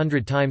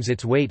 900 times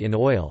its weight in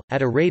oil,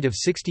 at a rate of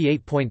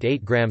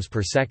 68.8 grams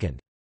per second.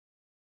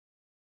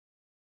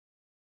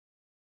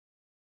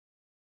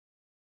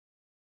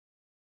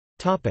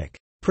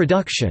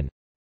 Production.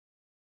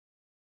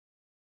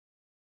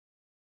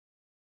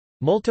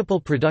 Multiple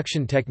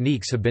production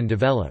techniques have been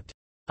developed.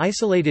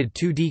 Isolated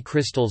 2D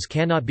crystals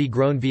cannot be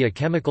grown via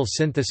chemical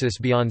synthesis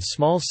beyond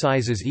small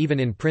sizes even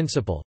in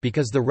principle,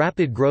 because the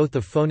rapid growth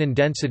of phonon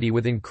density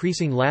with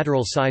increasing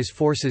lateral size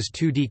forces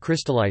 2D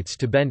crystallites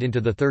to bend into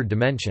the third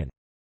dimension.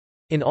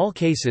 In all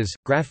cases,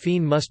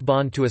 graphene must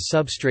bond to a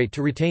substrate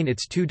to retain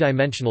its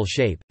two-dimensional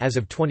shape. As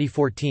of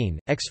 2014,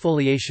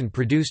 exfoliation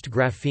produced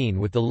graphene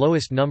with the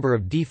lowest number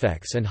of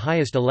defects and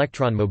highest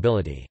electron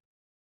mobility.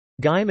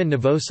 Geim and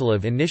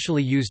Novoselov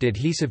initially used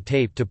adhesive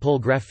tape to pull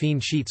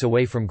graphene sheets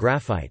away from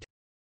graphite.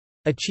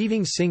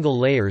 Achieving single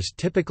layers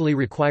typically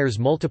requires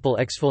multiple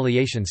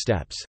exfoliation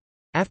steps.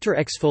 After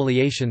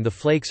exfoliation, the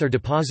flakes are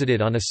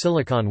deposited on a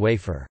silicon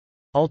wafer.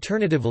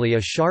 Alternatively,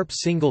 a sharp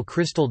single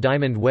crystal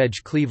diamond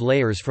wedge cleave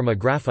layers from a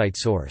graphite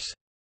source.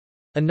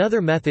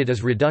 Another method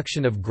is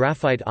reduction of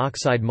graphite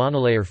oxide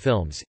monolayer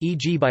films,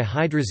 e.g. by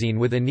hydrazine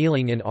with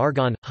annealing in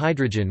argon,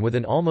 hydrogen with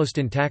an almost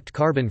intact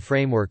carbon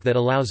framework that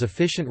allows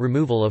efficient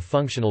removal of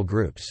functional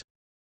groups.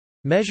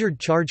 Measured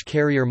charge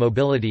carrier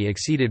mobility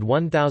exceeded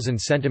 1000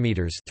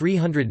 cm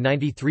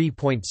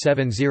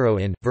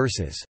 (393.70 in)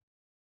 versus.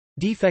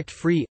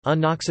 Defect-free,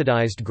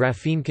 unoxidized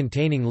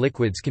graphene-containing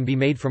liquids can be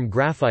made from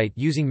graphite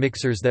using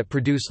mixers that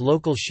produce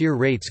local shear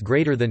rates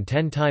greater than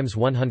 10 ×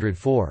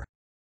 104.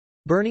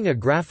 Burning a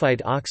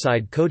graphite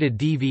oxide-coated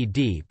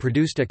DVD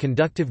produced a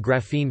conductive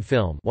graphene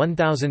film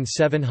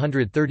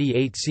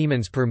 1738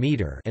 Siemens per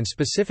meter and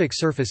specific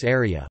surface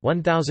area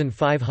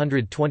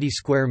 1520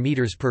 square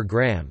meters per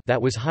gram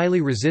that was highly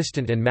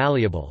resistant and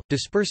malleable.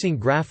 Dispersing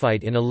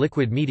graphite in a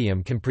liquid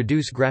medium can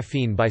produce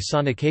graphene by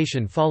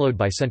sonication followed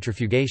by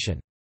centrifugation.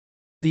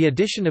 The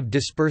addition of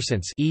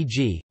dispersants,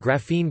 e.g.,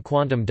 graphene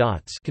quantum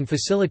dots, can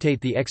facilitate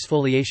the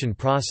exfoliation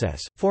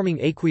process, forming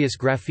aqueous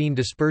graphene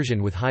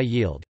dispersion with high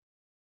yield.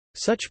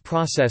 Such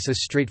process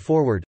is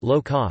straightforward,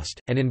 low-cost,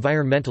 and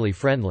environmentally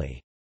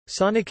friendly.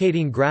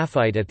 Sonicating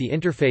graphite at the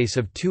interface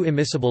of two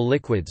immiscible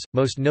liquids,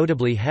 most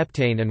notably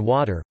heptane and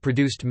water,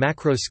 produced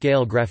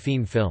macro-scale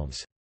graphene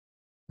films.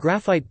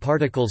 Graphite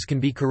particles can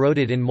be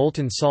corroded in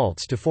molten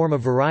salts to form a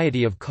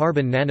variety of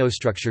carbon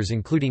nanostructures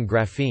including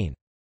graphene.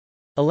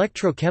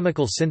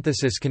 Electrochemical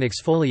synthesis can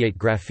exfoliate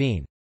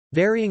graphene.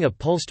 Varying a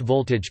pulsed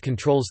voltage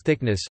controls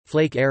thickness,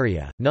 flake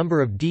area, number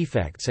of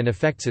defects and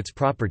affects its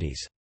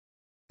properties.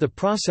 The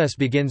process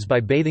begins by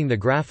bathing the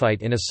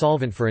graphite in a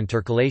solvent for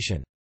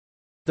intercalation.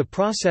 The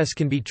process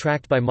can be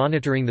tracked by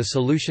monitoring the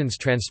solution's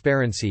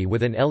transparency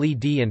with an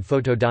LED and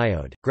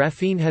photodiode.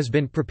 Graphene has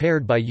been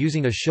prepared by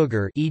using a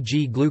sugar,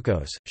 e.g.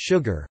 glucose,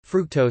 sugar,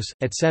 fructose,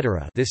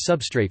 etc. This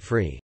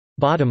substrate-free,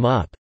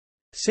 bottom-up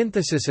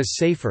synthesis is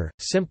safer,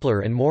 simpler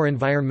and more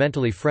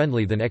environmentally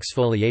friendly than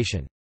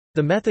exfoliation.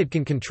 The method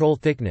can control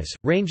thickness,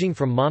 ranging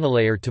from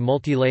monolayer to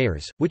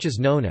multilayers, which is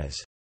known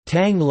as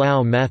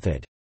Tang-Lau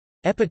method.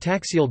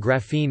 Epitaxial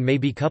graphene may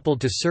be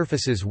coupled to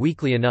surfaces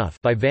weakly enough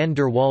by van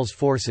der Waals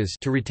forces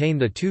to retain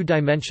the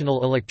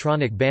two-dimensional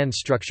electronic band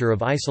structure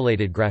of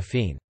isolated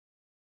graphene.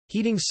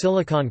 Heating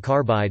silicon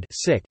carbide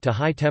to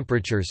high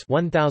temperatures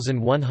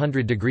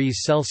 1100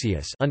 degrees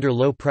Celsius under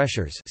low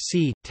pressures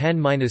C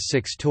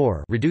 10⁻⁶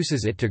 torr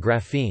reduces it to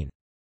graphene.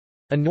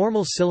 A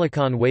normal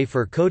silicon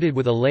wafer coated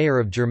with a layer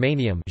of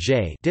germanium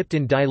dipped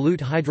in dilute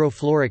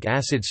hydrofluoric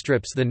acid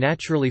strips the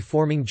naturally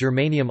forming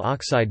germanium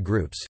oxide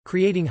groups,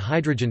 creating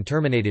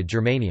hydrogen-terminated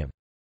germanium.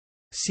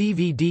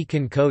 CVD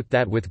can coat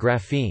that with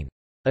graphene.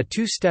 A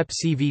two-step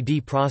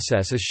CVD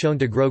process is shown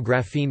to grow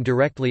graphene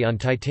directly on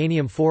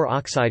titanium-4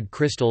 oxide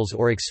crystals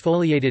or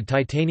exfoliated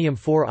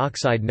titanium-4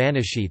 oxide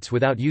nanosheets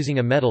without using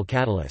a metal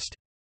catalyst.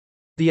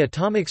 The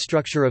atomic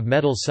structure of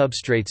metal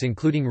substrates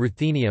including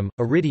ruthenium,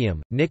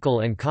 iridium,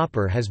 nickel and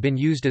copper has been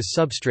used as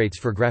substrates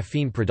for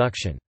graphene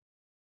production.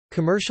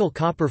 Commercial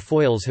copper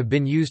foils have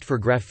been used for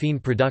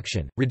graphene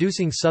production,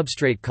 reducing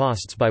substrate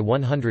costs by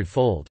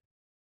 100-fold.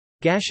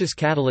 Gaseous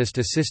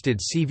catalyst-assisted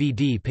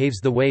CVD paves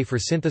the way for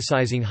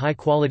synthesizing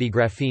high-quality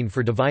graphene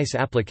for device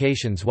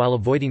applications while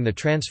avoiding the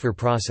transfer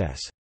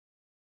process.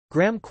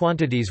 Gram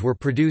quantities were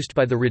produced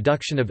by the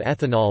reduction of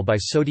ethanol by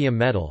sodium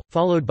metal,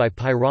 followed by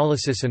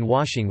pyrolysis and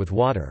washing with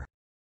water.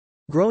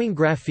 Growing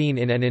graphene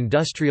in an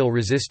industrial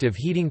resistive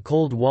heating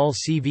cold wall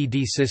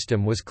CVD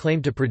system was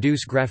claimed to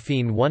produce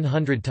graphene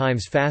 100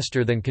 times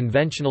faster than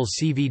conventional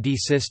CVD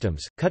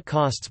systems, cut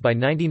costs by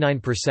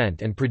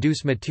 99% and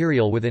produce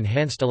material with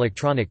enhanced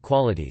electronic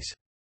qualities.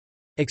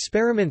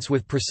 Experiments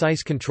with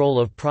precise control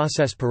of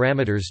process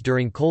parameters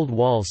during cold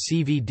wall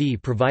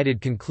CVD provided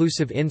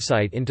conclusive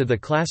insight into the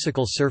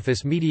classical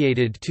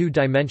surface-mediated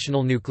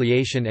two-dimensional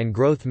nucleation and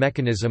growth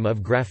mechanism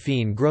of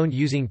graphene grown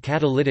using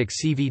catalytic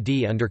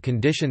CVD under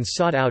conditions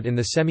sought out in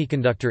the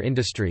semiconductor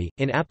industry,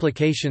 in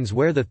applications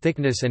where the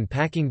thickness and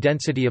packing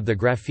density of the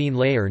graphene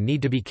layer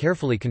need to be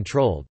carefully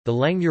controlled. The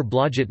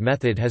Langmuir-Blodgett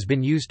method has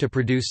been used to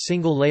produce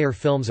single-layer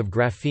films of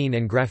graphene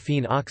and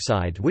graphene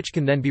oxide which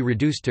can then be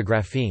reduced to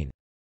graphene.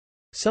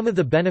 Some of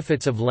the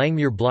benefits of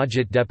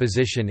Langmuir-Blodgett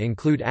deposition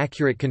include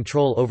accurate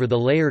control over the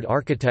layered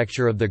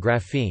architecture of the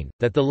graphene,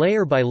 that the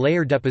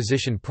layer-by-layer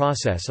deposition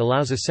process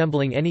allows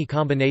assembling any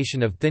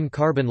combination of thin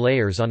carbon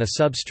layers on a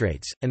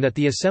substrates, and that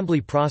the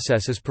assembly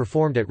process is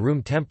performed at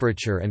room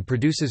temperature and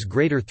produces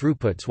greater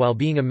throughputs while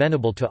being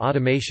amenable to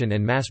automation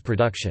and mass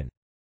production.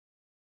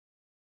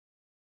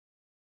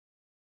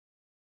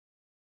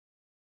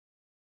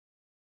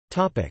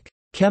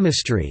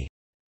 Chemistry.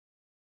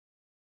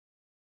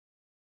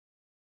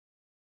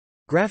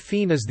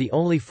 Graphene is the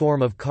only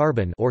form of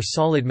carbon or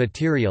solid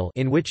material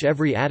in which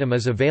every atom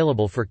is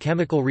available for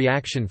chemical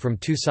reaction from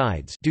two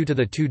sides due to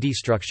the 2D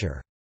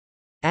structure.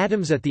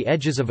 Atoms at the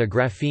edges of a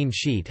graphene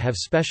sheet have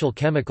special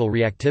chemical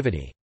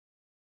reactivity.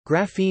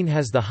 Graphene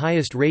has the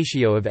highest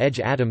ratio of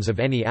edge atoms of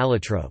any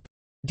allotrope.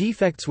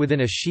 Defects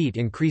within a sheet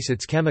increase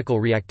its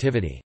chemical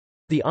reactivity.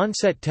 The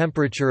onset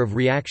temperature of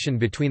reaction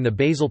between the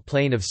basal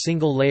plane of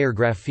single-layer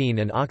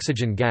graphene and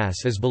oxygen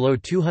gas is below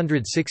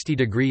 260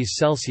 degrees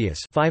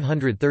Celsius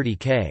 (530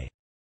 K).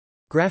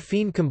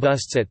 Graphene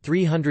combusts at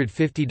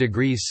 350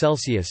 degrees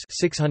Celsius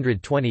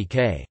 (620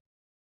 K).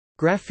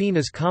 Graphene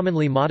is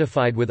commonly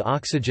modified with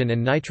oxygen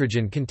and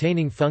nitrogen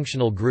containing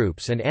functional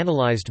groups and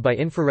analyzed by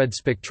infrared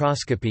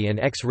spectroscopy and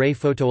X-ray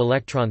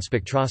photoelectron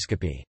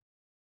spectroscopy.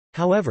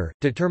 However,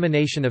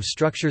 determination of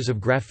structures of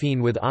graphene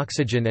with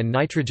oxygen and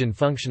nitrogen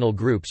functional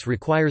groups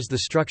requires the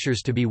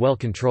structures to be well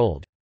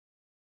controlled.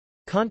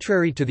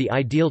 Contrary to the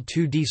ideal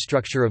 2D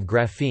structure of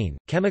graphene,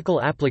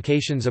 chemical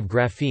applications of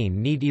graphene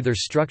need either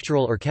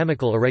structural or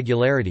chemical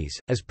irregularities,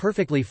 as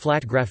perfectly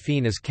flat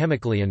graphene is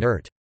chemically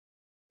inert.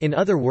 In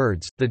other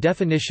words, the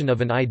definition of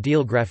an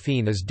ideal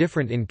graphene is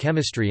different in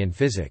chemistry and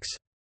physics.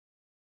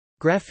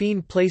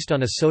 Graphene placed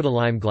on a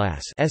soda-lime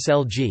glass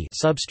 (SLG)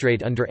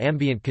 substrate under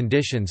ambient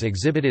conditions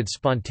exhibited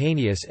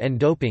spontaneous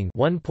N-doping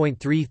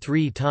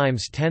 1.33 ×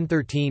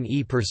 1013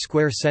 E per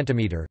square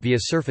centimeter via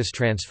surface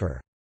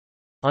transfer.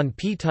 On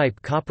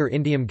P-type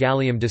copper-indium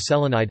gallium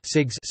diselenide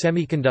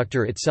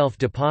semiconductor itself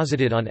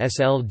deposited on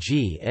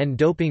SLG,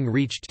 N-doping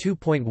reached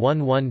 2.11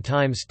 ×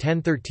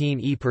 1013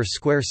 E per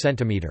square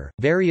centimeter.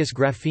 Various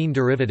graphene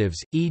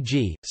derivatives,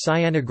 e.g.,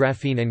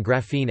 cyanographene and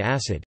graphene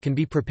acid, can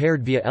be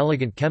prepared via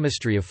elegant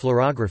chemistry of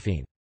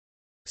fluorographene.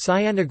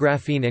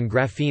 Cyanographene and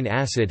graphene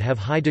acid have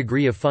high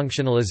degree of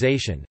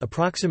functionalization,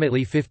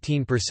 approximately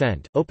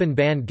 15%, open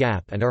band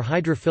gap, and are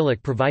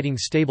hydrophilic, providing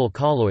stable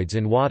colloids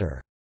in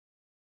water.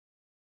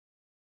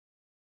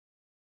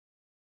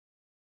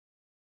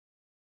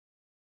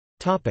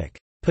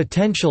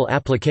 Potential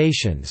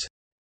applications.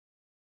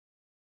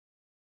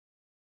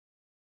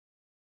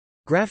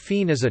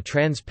 Graphene is a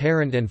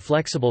transparent and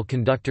flexible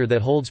conductor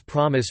that holds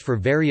promise for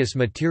various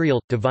material,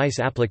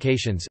 device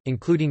applications,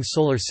 including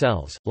solar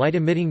cells,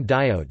 light-emitting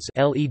diodes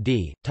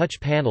 (LED), touch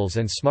panels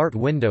and smart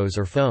windows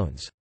or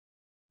phones.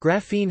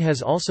 Graphene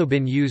has also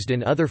been used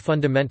in other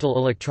fundamental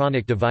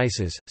electronic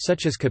devices,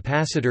 such as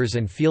capacitors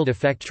and field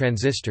effect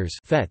transistors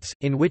 (FETs),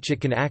 in which it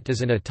can act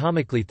as an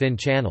atomically thin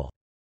channel.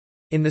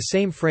 In the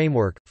same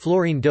framework,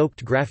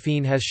 fluorine-doped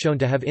graphene has shown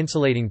to have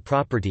insulating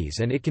properties,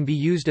 and it can be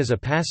used as a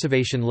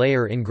passivation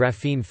layer in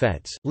graphene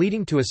FETs,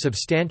 leading to a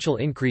substantial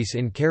increase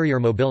in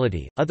carrier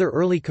mobility. Other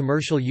early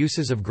commercial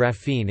uses of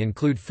graphene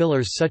include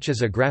fillers such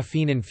as a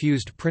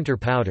graphene-infused printer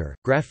powder.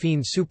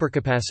 Graphene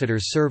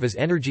supercapacitors serve as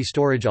energy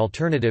storage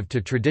alternative to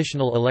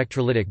traditional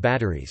electrolytic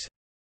batteries.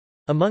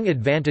 Among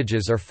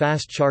advantages are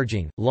fast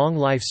charging, long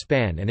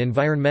lifespan, and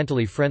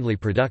environmentally friendly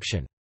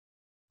production.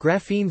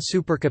 Graphene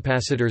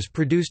supercapacitors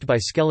produced by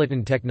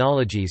Skeleton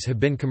Technologies have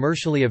been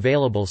commercially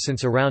available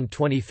since around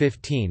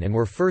 2015 and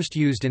were first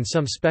used in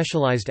some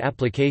specialized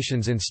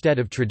applications instead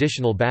of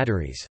traditional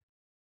batteries.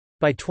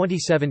 By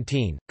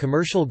 2017,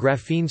 commercial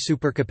graphene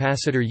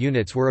supercapacitor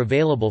units were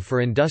available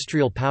for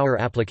industrial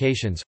power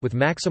applications, with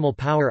maximal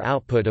power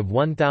output of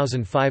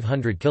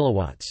 1,500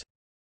 kilowatts.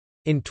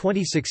 In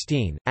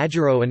 2016,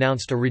 Agero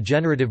announced a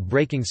regenerative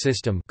braking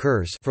system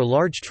for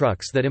large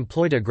trucks that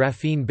employed a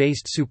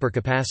graphene-based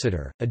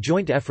supercapacitor, a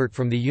joint effort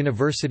from the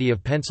University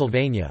of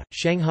Pennsylvania,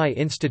 Shanghai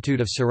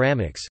Institute of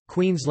Ceramics,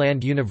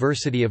 Queensland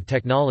University of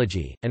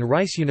Technology, and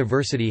Rice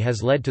University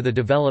has led to the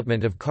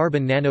development of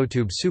carbon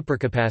nanotube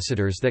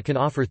supercapacitors that can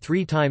offer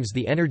 3 times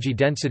the energy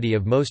density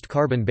of most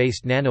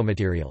carbon-based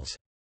nanomaterials.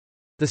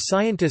 The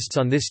scientists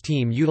on this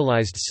team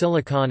utilized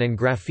silicon and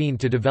graphene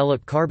to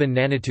develop carbon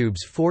nanotubes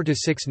 4 to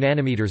 6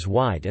 nanometers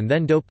wide and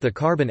then doped the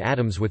carbon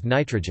atoms with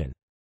nitrogen.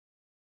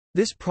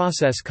 This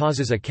process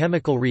causes a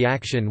chemical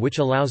reaction which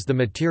allows the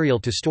material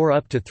to store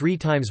up to 3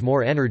 times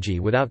more energy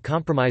without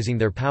compromising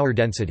their power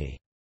density.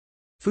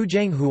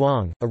 Fujiang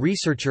Huang, a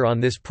researcher on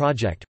this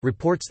project,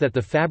 reports that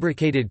the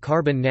fabricated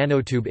carbon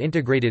nanotube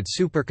integrated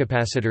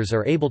supercapacitors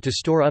are able to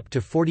store up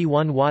to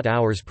 41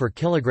 watt-hours per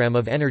kilogram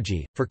of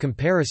energy. For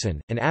comparison,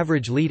 an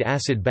average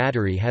lead-acid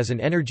battery has an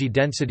energy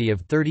density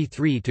of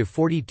 33 to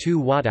 42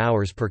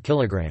 watt-hours per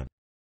kilogram.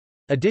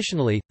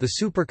 Additionally, the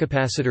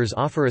supercapacitors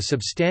offer a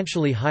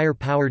substantially higher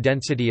power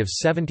density of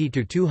 70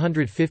 to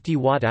 250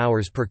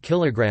 watt-hours per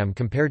kilogram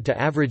compared to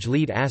average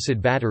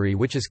lead-acid battery,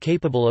 which is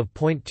capable of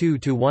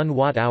 0.2 to 1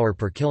 watt-hour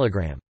per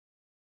kilogram.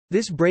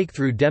 This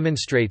breakthrough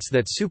demonstrates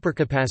that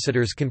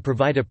supercapacitors can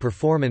provide a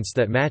performance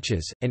that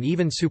matches, and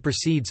even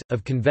supersedes,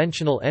 of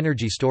conventional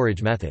energy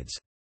storage methods.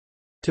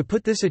 To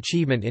put this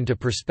achievement into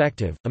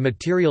perspective, a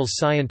materials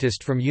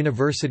scientist from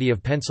University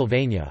of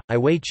Pennsylvania,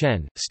 Ai-Wei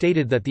Chen,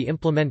 stated that the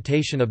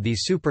implementation of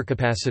these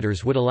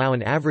supercapacitors would allow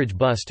an average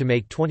bus to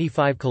make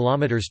 25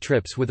 km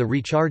trips with a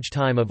recharge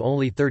time of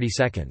only 30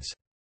 seconds.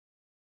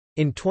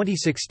 In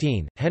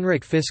 2016,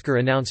 Henrik Fisker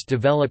announced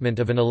development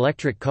of an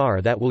electric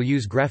car that will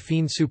use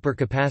graphene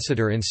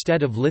supercapacitor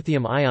instead of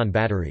lithium-ion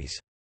batteries.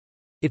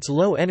 Its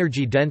low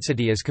energy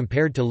density as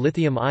compared to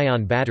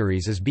lithium-ion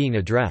batteries is being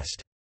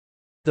addressed.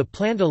 The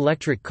planned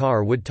electric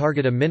car would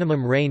target a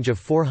minimum range of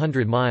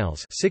 400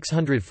 miles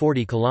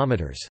 (640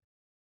 kilometers).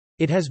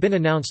 It has been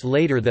announced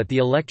later that the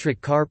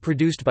electric car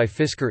produced by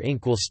Fisker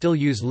Inc. will still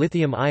use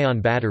lithium-ion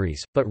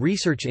batteries, but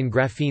research in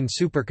graphene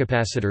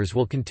supercapacitors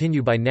will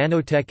continue by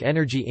Nanotech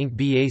Energy Inc.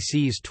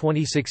 BAC's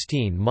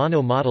 2016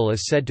 Mono model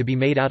is said to be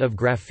made out of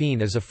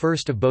graphene as a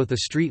first of both a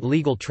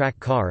street-legal track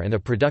car and a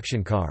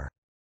production car.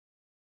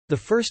 The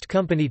first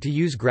company to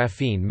use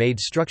graphene-made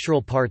structural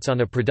parts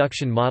on a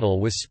production model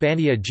was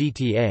Spania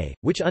GTA,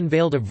 which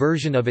unveiled a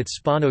version of its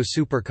Spano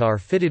supercar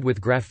fitted with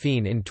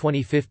graphene in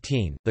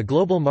 2015. The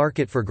global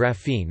market for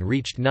graphene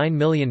reached $9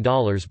 million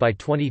by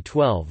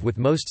 2012, with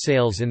most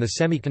sales in the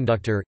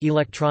semiconductor,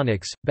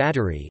 electronics,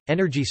 battery,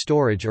 energy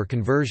storage or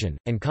conversion,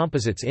 and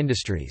composites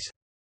industries.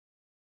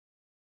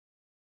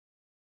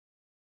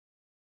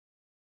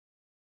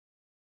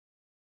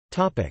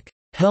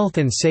 Health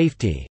and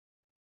safety.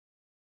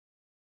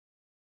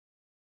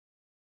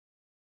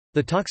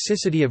 The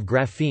toxicity of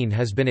graphene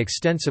has been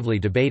extensively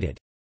debated.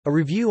 A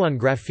review on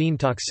graphene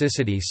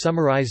toxicity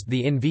summarized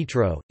the in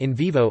vitro, in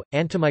vivo,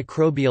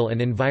 antimicrobial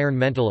and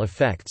environmental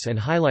effects and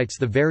highlights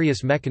the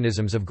various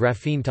mechanisms of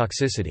graphene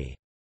toxicity.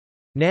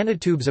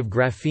 Nanotubes of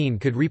graphene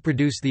could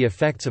reproduce the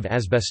effects of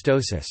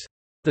asbestosis.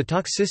 The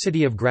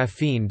toxicity of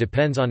graphene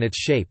depends on its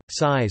shape,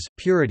 size,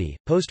 purity,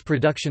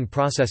 post-production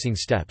processing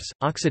steps,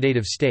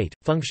 oxidative state,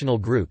 functional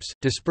groups,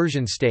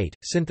 dispersion state,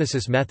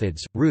 synthesis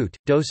methods, route,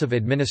 dose of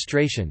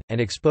administration, and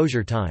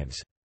exposure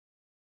times.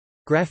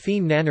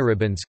 Graphene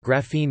nanoribbons,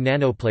 graphene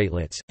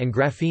nanoplatelets, and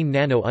graphene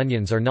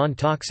nano-onions are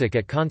non-toxic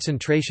at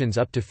concentrations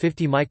up to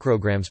 50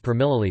 micrograms per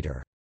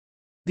milliliter.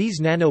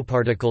 These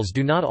nanoparticles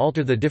do not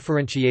alter the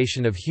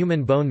differentiation of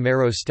human bone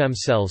marrow stem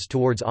cells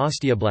towards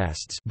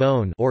osteoblasts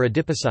bone or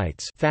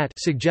adipocytes fat,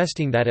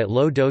 suggesting that at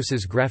low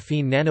doses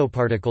graphene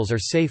nanoparticles are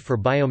safe for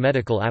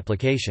biomedical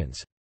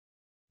applications.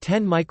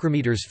 10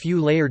 micrometers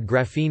few layered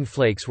graphene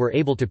flakes were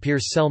able to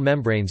pierce cell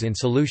membranes in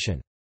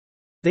solution.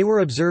 They were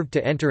observed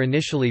to enter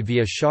initially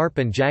via sharp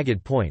and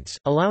jagged points,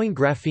 allowing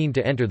graphene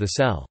to enter the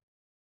cell.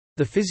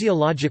 The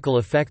physiological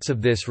effects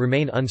of this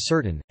remain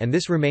uncertain, and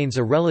this remains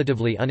a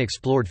relatively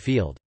unexplored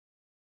field.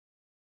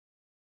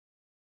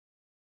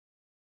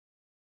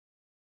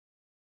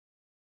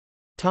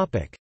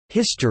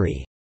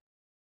 History.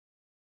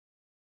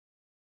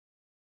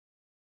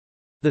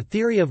 The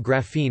theory of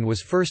graphene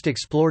was first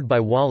explored by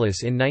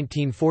Wallace in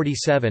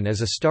 1947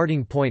 as a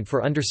starting point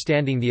for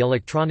understanding the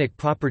electronic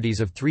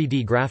properties of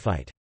 3D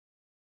graphite.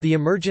 The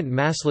emergent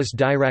massless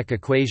Dirac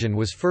equation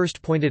was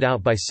first pointed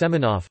out by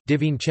Semenoff,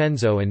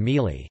 DiVincenzo and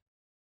Mealy.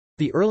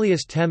 The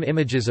earliest TEM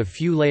images of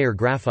few-layer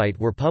graphite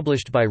were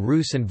published by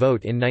Roos and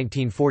Vogt in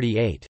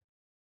 1948.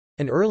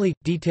 An early,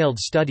 detailed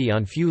study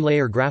on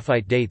few-layer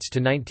graphite dates to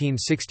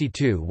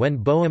 1962 when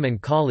Boehm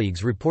and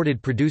colleagues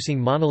reported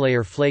producing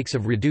monolayer flakes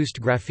of reduced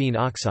graphene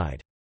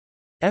oxide.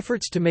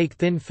 Efforts to make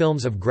thin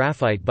films of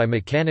graphite by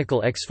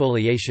mechanical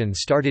exfoliation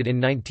started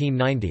in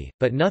 1990,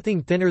 but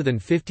nothing thinner than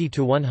 50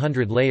 to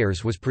 100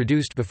 layers was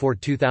produced before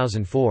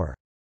 2004.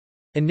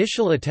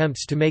 Initial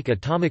attempts to make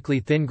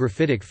atomically thin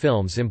graphitic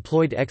films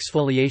employed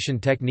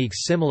exfoliation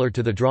techniques similar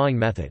to the drawing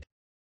method.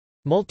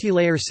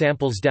 Multilayer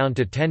samples down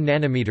to 10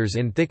 nanometers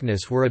in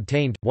thickness were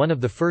obtained. One of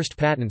the first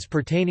patents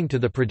pertaining to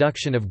the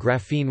production of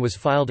graphene was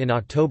filed in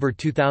October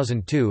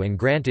 2002 and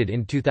granted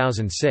in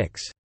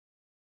 2006.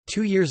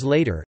 2 years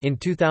later, in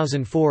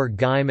 2004,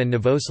 Geim and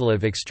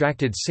Novoselov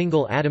extracted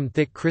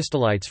single-atom-thick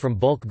crystallites from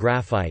bulk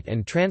graphite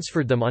and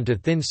transferred them onto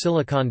thin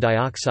silicon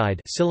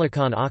dioxide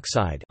silicon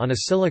oxide on a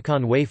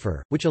silicon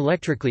wafer, which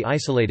electrically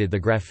isolated the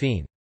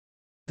graphene.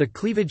 The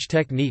cleavage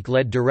technique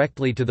led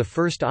directly to the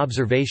first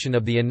observation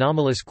of the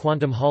anomalous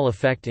quantum Hall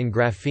effect in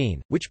graphene,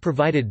 which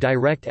provided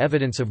direct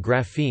evidence of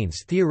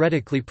graphene's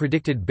theoretically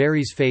predicted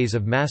Berry's phase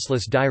of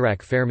massless Dirac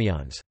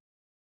fermions.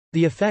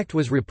 The effect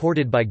was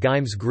reported by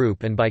Geim's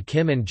group and by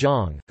Kim and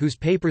Zhang, whose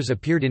papers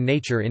appeared in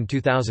Nature in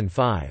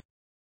 2005.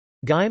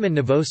 Geim and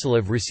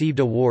Novoselov received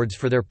awards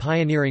for their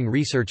pioneering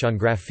research on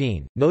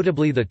graphene,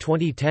 notably the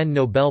 2010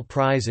 Nobel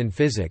Prize in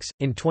Physics.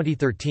 In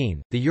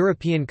 2013, the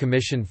European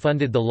Commission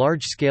funded the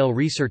large-scale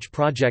research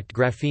project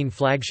Graphene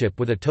Flagship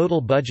with a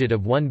total budget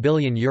of €1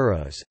 billion,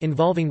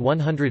 involving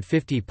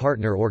 150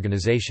 partner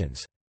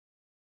organizations.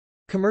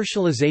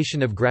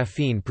 Commercialization of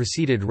graphene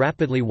proceeded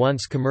rapidly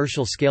once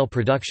commercial-scale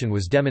production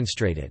was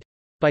demonstrated.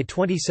 By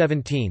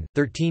 2017,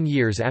 13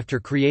 years after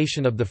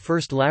creation of the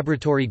first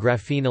laboratory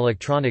graphene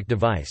electronic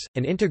device,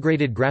 an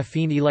integrated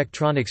graphene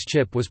electronics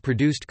chip was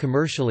produced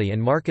commercially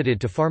and marketed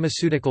to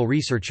pharmaceutical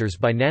researchers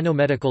by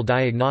Nanomedical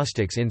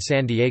Diagnostics in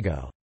San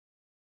Diego.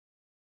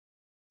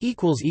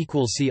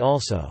 See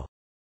also